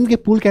 ನನಗೇನಿಗೆ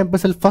full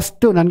ಕ್ಯಾಂಪಸಲ್ಲಿ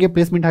first ನನಗೆ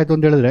ಪ್ಲೇಸ್ಮೆಂಟ್ ಆಯಿತು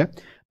ಅಂತ ಹೇಳಿದ್ರೆ,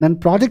 ನನ್ನ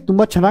ಪ್ರಾಜೆಕ್ಟ್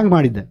ತುಂಬ ಚೆನ್ನಾಗಿ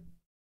ಮಾಡಿದ್ದೆ.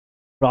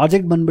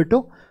 ಪ್ರಾಜೆಕ್ಟ್ ಬಂದುಬಿಟ್ಟು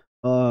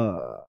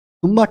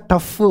ತುಂಬ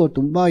ಟಫ್,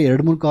 ತುಂಬ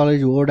 2-3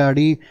 ಕಾಲೇಜ್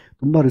ಓಡಾಡಿ,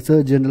 ತುಂಬ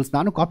ರಿಸರ್ಚ್ ಜರ್ನಲ್ಸ್,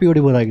 ನಾನು ಕಾಪಿ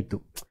ಹೊಡಿಬೋದಾಗಿತ್ತು.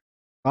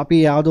 ಕಾಪಿ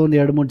ಯಾವುದೋ ಒಂದು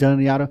 2-3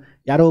 ಜನ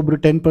ಯಾರೋ ಒಬ್ಬರು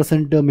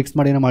 10% ಮಿಕ್ಸ್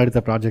ಮಾಡಿ ಏನೋ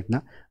ಮಾಡಿರ್ತಾರೆ ಪ್ರಾಜೆಕ್ಟ್ನ,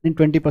 ನೀನು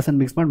 20%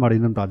 ಮಿಕ್ಸ್ ಮಾಡಿ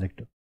ಇನ್ನೊಂದು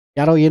ಪ್ರಾಜೆಕ್ಟು.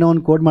 ಯಾರೋ ಏನೋ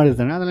ಒಂದು ಕೋಡ್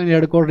ಮಾಡಿರ್ತಾನೆ, ಅದರಲ್ಲಿ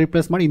 2 ಕೋಡ್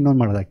ರಿಪ್ಲೇಸ್ ಮಾಡಿ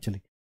ಇನ್ನೊಂದು ಮಾಡೋದು.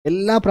 ಆ್ಯಕ್ಚುಲಿ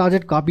ಎಲ್ಲ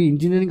project copy.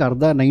 Engineering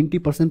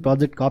 90%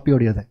 project copy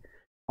ಹೊಡೆಯೋದೆ.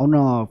 ಅವನು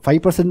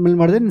 5% ಮೇಲೆ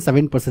ಮಾಡಿದ್ರೆ ನೀನು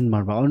 7%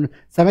 ಮಾಡ್ಬೋ, ಅವ್ನು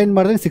 7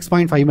 ಮಾಡಿದ್ರೆ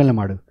 6.5 ಮೇಲೆ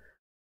ಮಾಡು.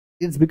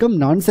 It's become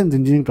non sense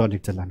engineering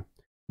projects ಎಲ್ಲಾನು.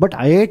 ಬಟ್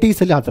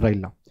IITಸಲ್ಲಿ ಆ ಥರ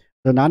ಇಲ್ಲ.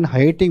 ಸೊ ನಾನು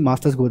IIT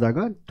ಮಾಸ್ಟರ್ಸ್ಗೆ ಹೋದಾಗ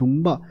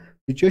ತುಂಬ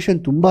ಸಿಚುವೇಶನ್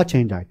ತುಂಬ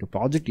ಚೇಂಜ್ ಆಯಿತು.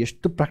 ಪ್ರಾಜೆಕ್ಟ್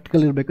ಎಷ್ಟು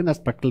ಪ್ರಾಕ್ಟಿಕಲ್ ಇರಬೇಕು ಅಂದರೆ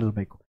ಅಷ್ಟು ಪ್ರಾಕ್ಟಿಕಲ್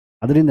ಇರಬೇಕು.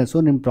 ಅದರಿಂದ ಸೊ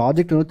ನಿಮ್ಮ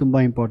ಪ್ರಾಜೆಕ್ಟ್ ಅನ್ನೋದು ತುಂಬ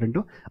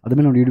ಇಂಪಾರ್ಟೆಂಟು.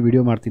 ಅದಾದಮೇಲೆ ನಾನು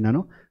ವಿಡಿಯೋ ಮಾಡ್ತೀನಿ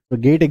ನಾನು. ಸೊ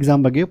ಗೇಟ್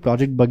ಎಕ್ಸಾಮ್ ಬಗ್ಗೆ,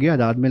 ಪ್ರಾಜೆಕ್ಟ್ ಬಗ್ಗೆ,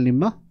 ಅದಾದಮೇಲೆ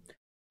ನಿಮ್ಮ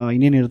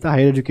ಇನ್ನೇನಿರುತ್ತೆ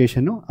ಹೈಯರ್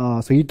ಎಜುಕೇಷನ್ನು.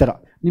 ಸೊ ಈ ಥರ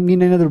ನಿಮ್ಗೆ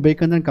ಇನ್ನೇನಾದರೂ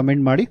ಬೇಕಂದ್ರೆ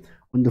ಕಮೆಂಟ್ ಮಾಡಿ,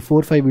 ಒಂದು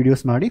 4-5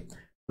 ವೀಡಿಯೋಸ್ ಮಾಡಿ.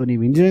 ಸೊ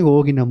ನೀವು ಇಂಜಿನಿಯರಿಂಗ್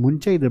ಹೋಗಿನ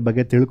ಮುಂಚೆ ಇದ್ರ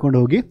ಬಗ್ಗೆ ತಿಳ್ಕೊಂಡು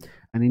ಹೋಗಿ,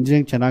 ನಾನು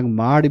ಇಂಜಿನಿಯರಿಂಗ್ ಚೆನ್ನಾಗಿ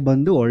ಮಾಡಿ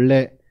ಬಂದು ಒಳ್ಳೆ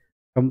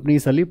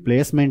ಕಂಪ್ನೀಸಲ್ಲಿ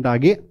ಪ್ಲೇಸ್ಮೆಂಟ್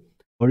ಆಗಿ,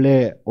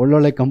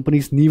 ಒಳ್ಳೊಳ್ಳೆ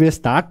ಕಂಪ್ನೀಸ್ ನೀವೇ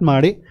ಸ್ಟಾರ್ಟ್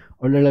ಮಾಡಿ,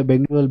 ಒಳ್ಳೊಳ್ಳೆ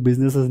ಬೆಂಗಳೂರಲ್ಲಿ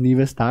ಬಿಸ್ನೆಸಸ್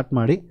ನೀವೇ ಸ್ಟಾರ್ಟ್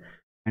ಮಾಡಿ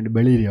and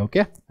ಬೆಳೀರಿ.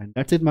 Okay, and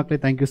that's it ಮಕ್ಕಳೇ.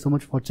 Thank you so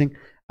much for watching.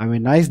 Have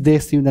A nice day.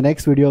 C you in the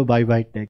next video. Bye take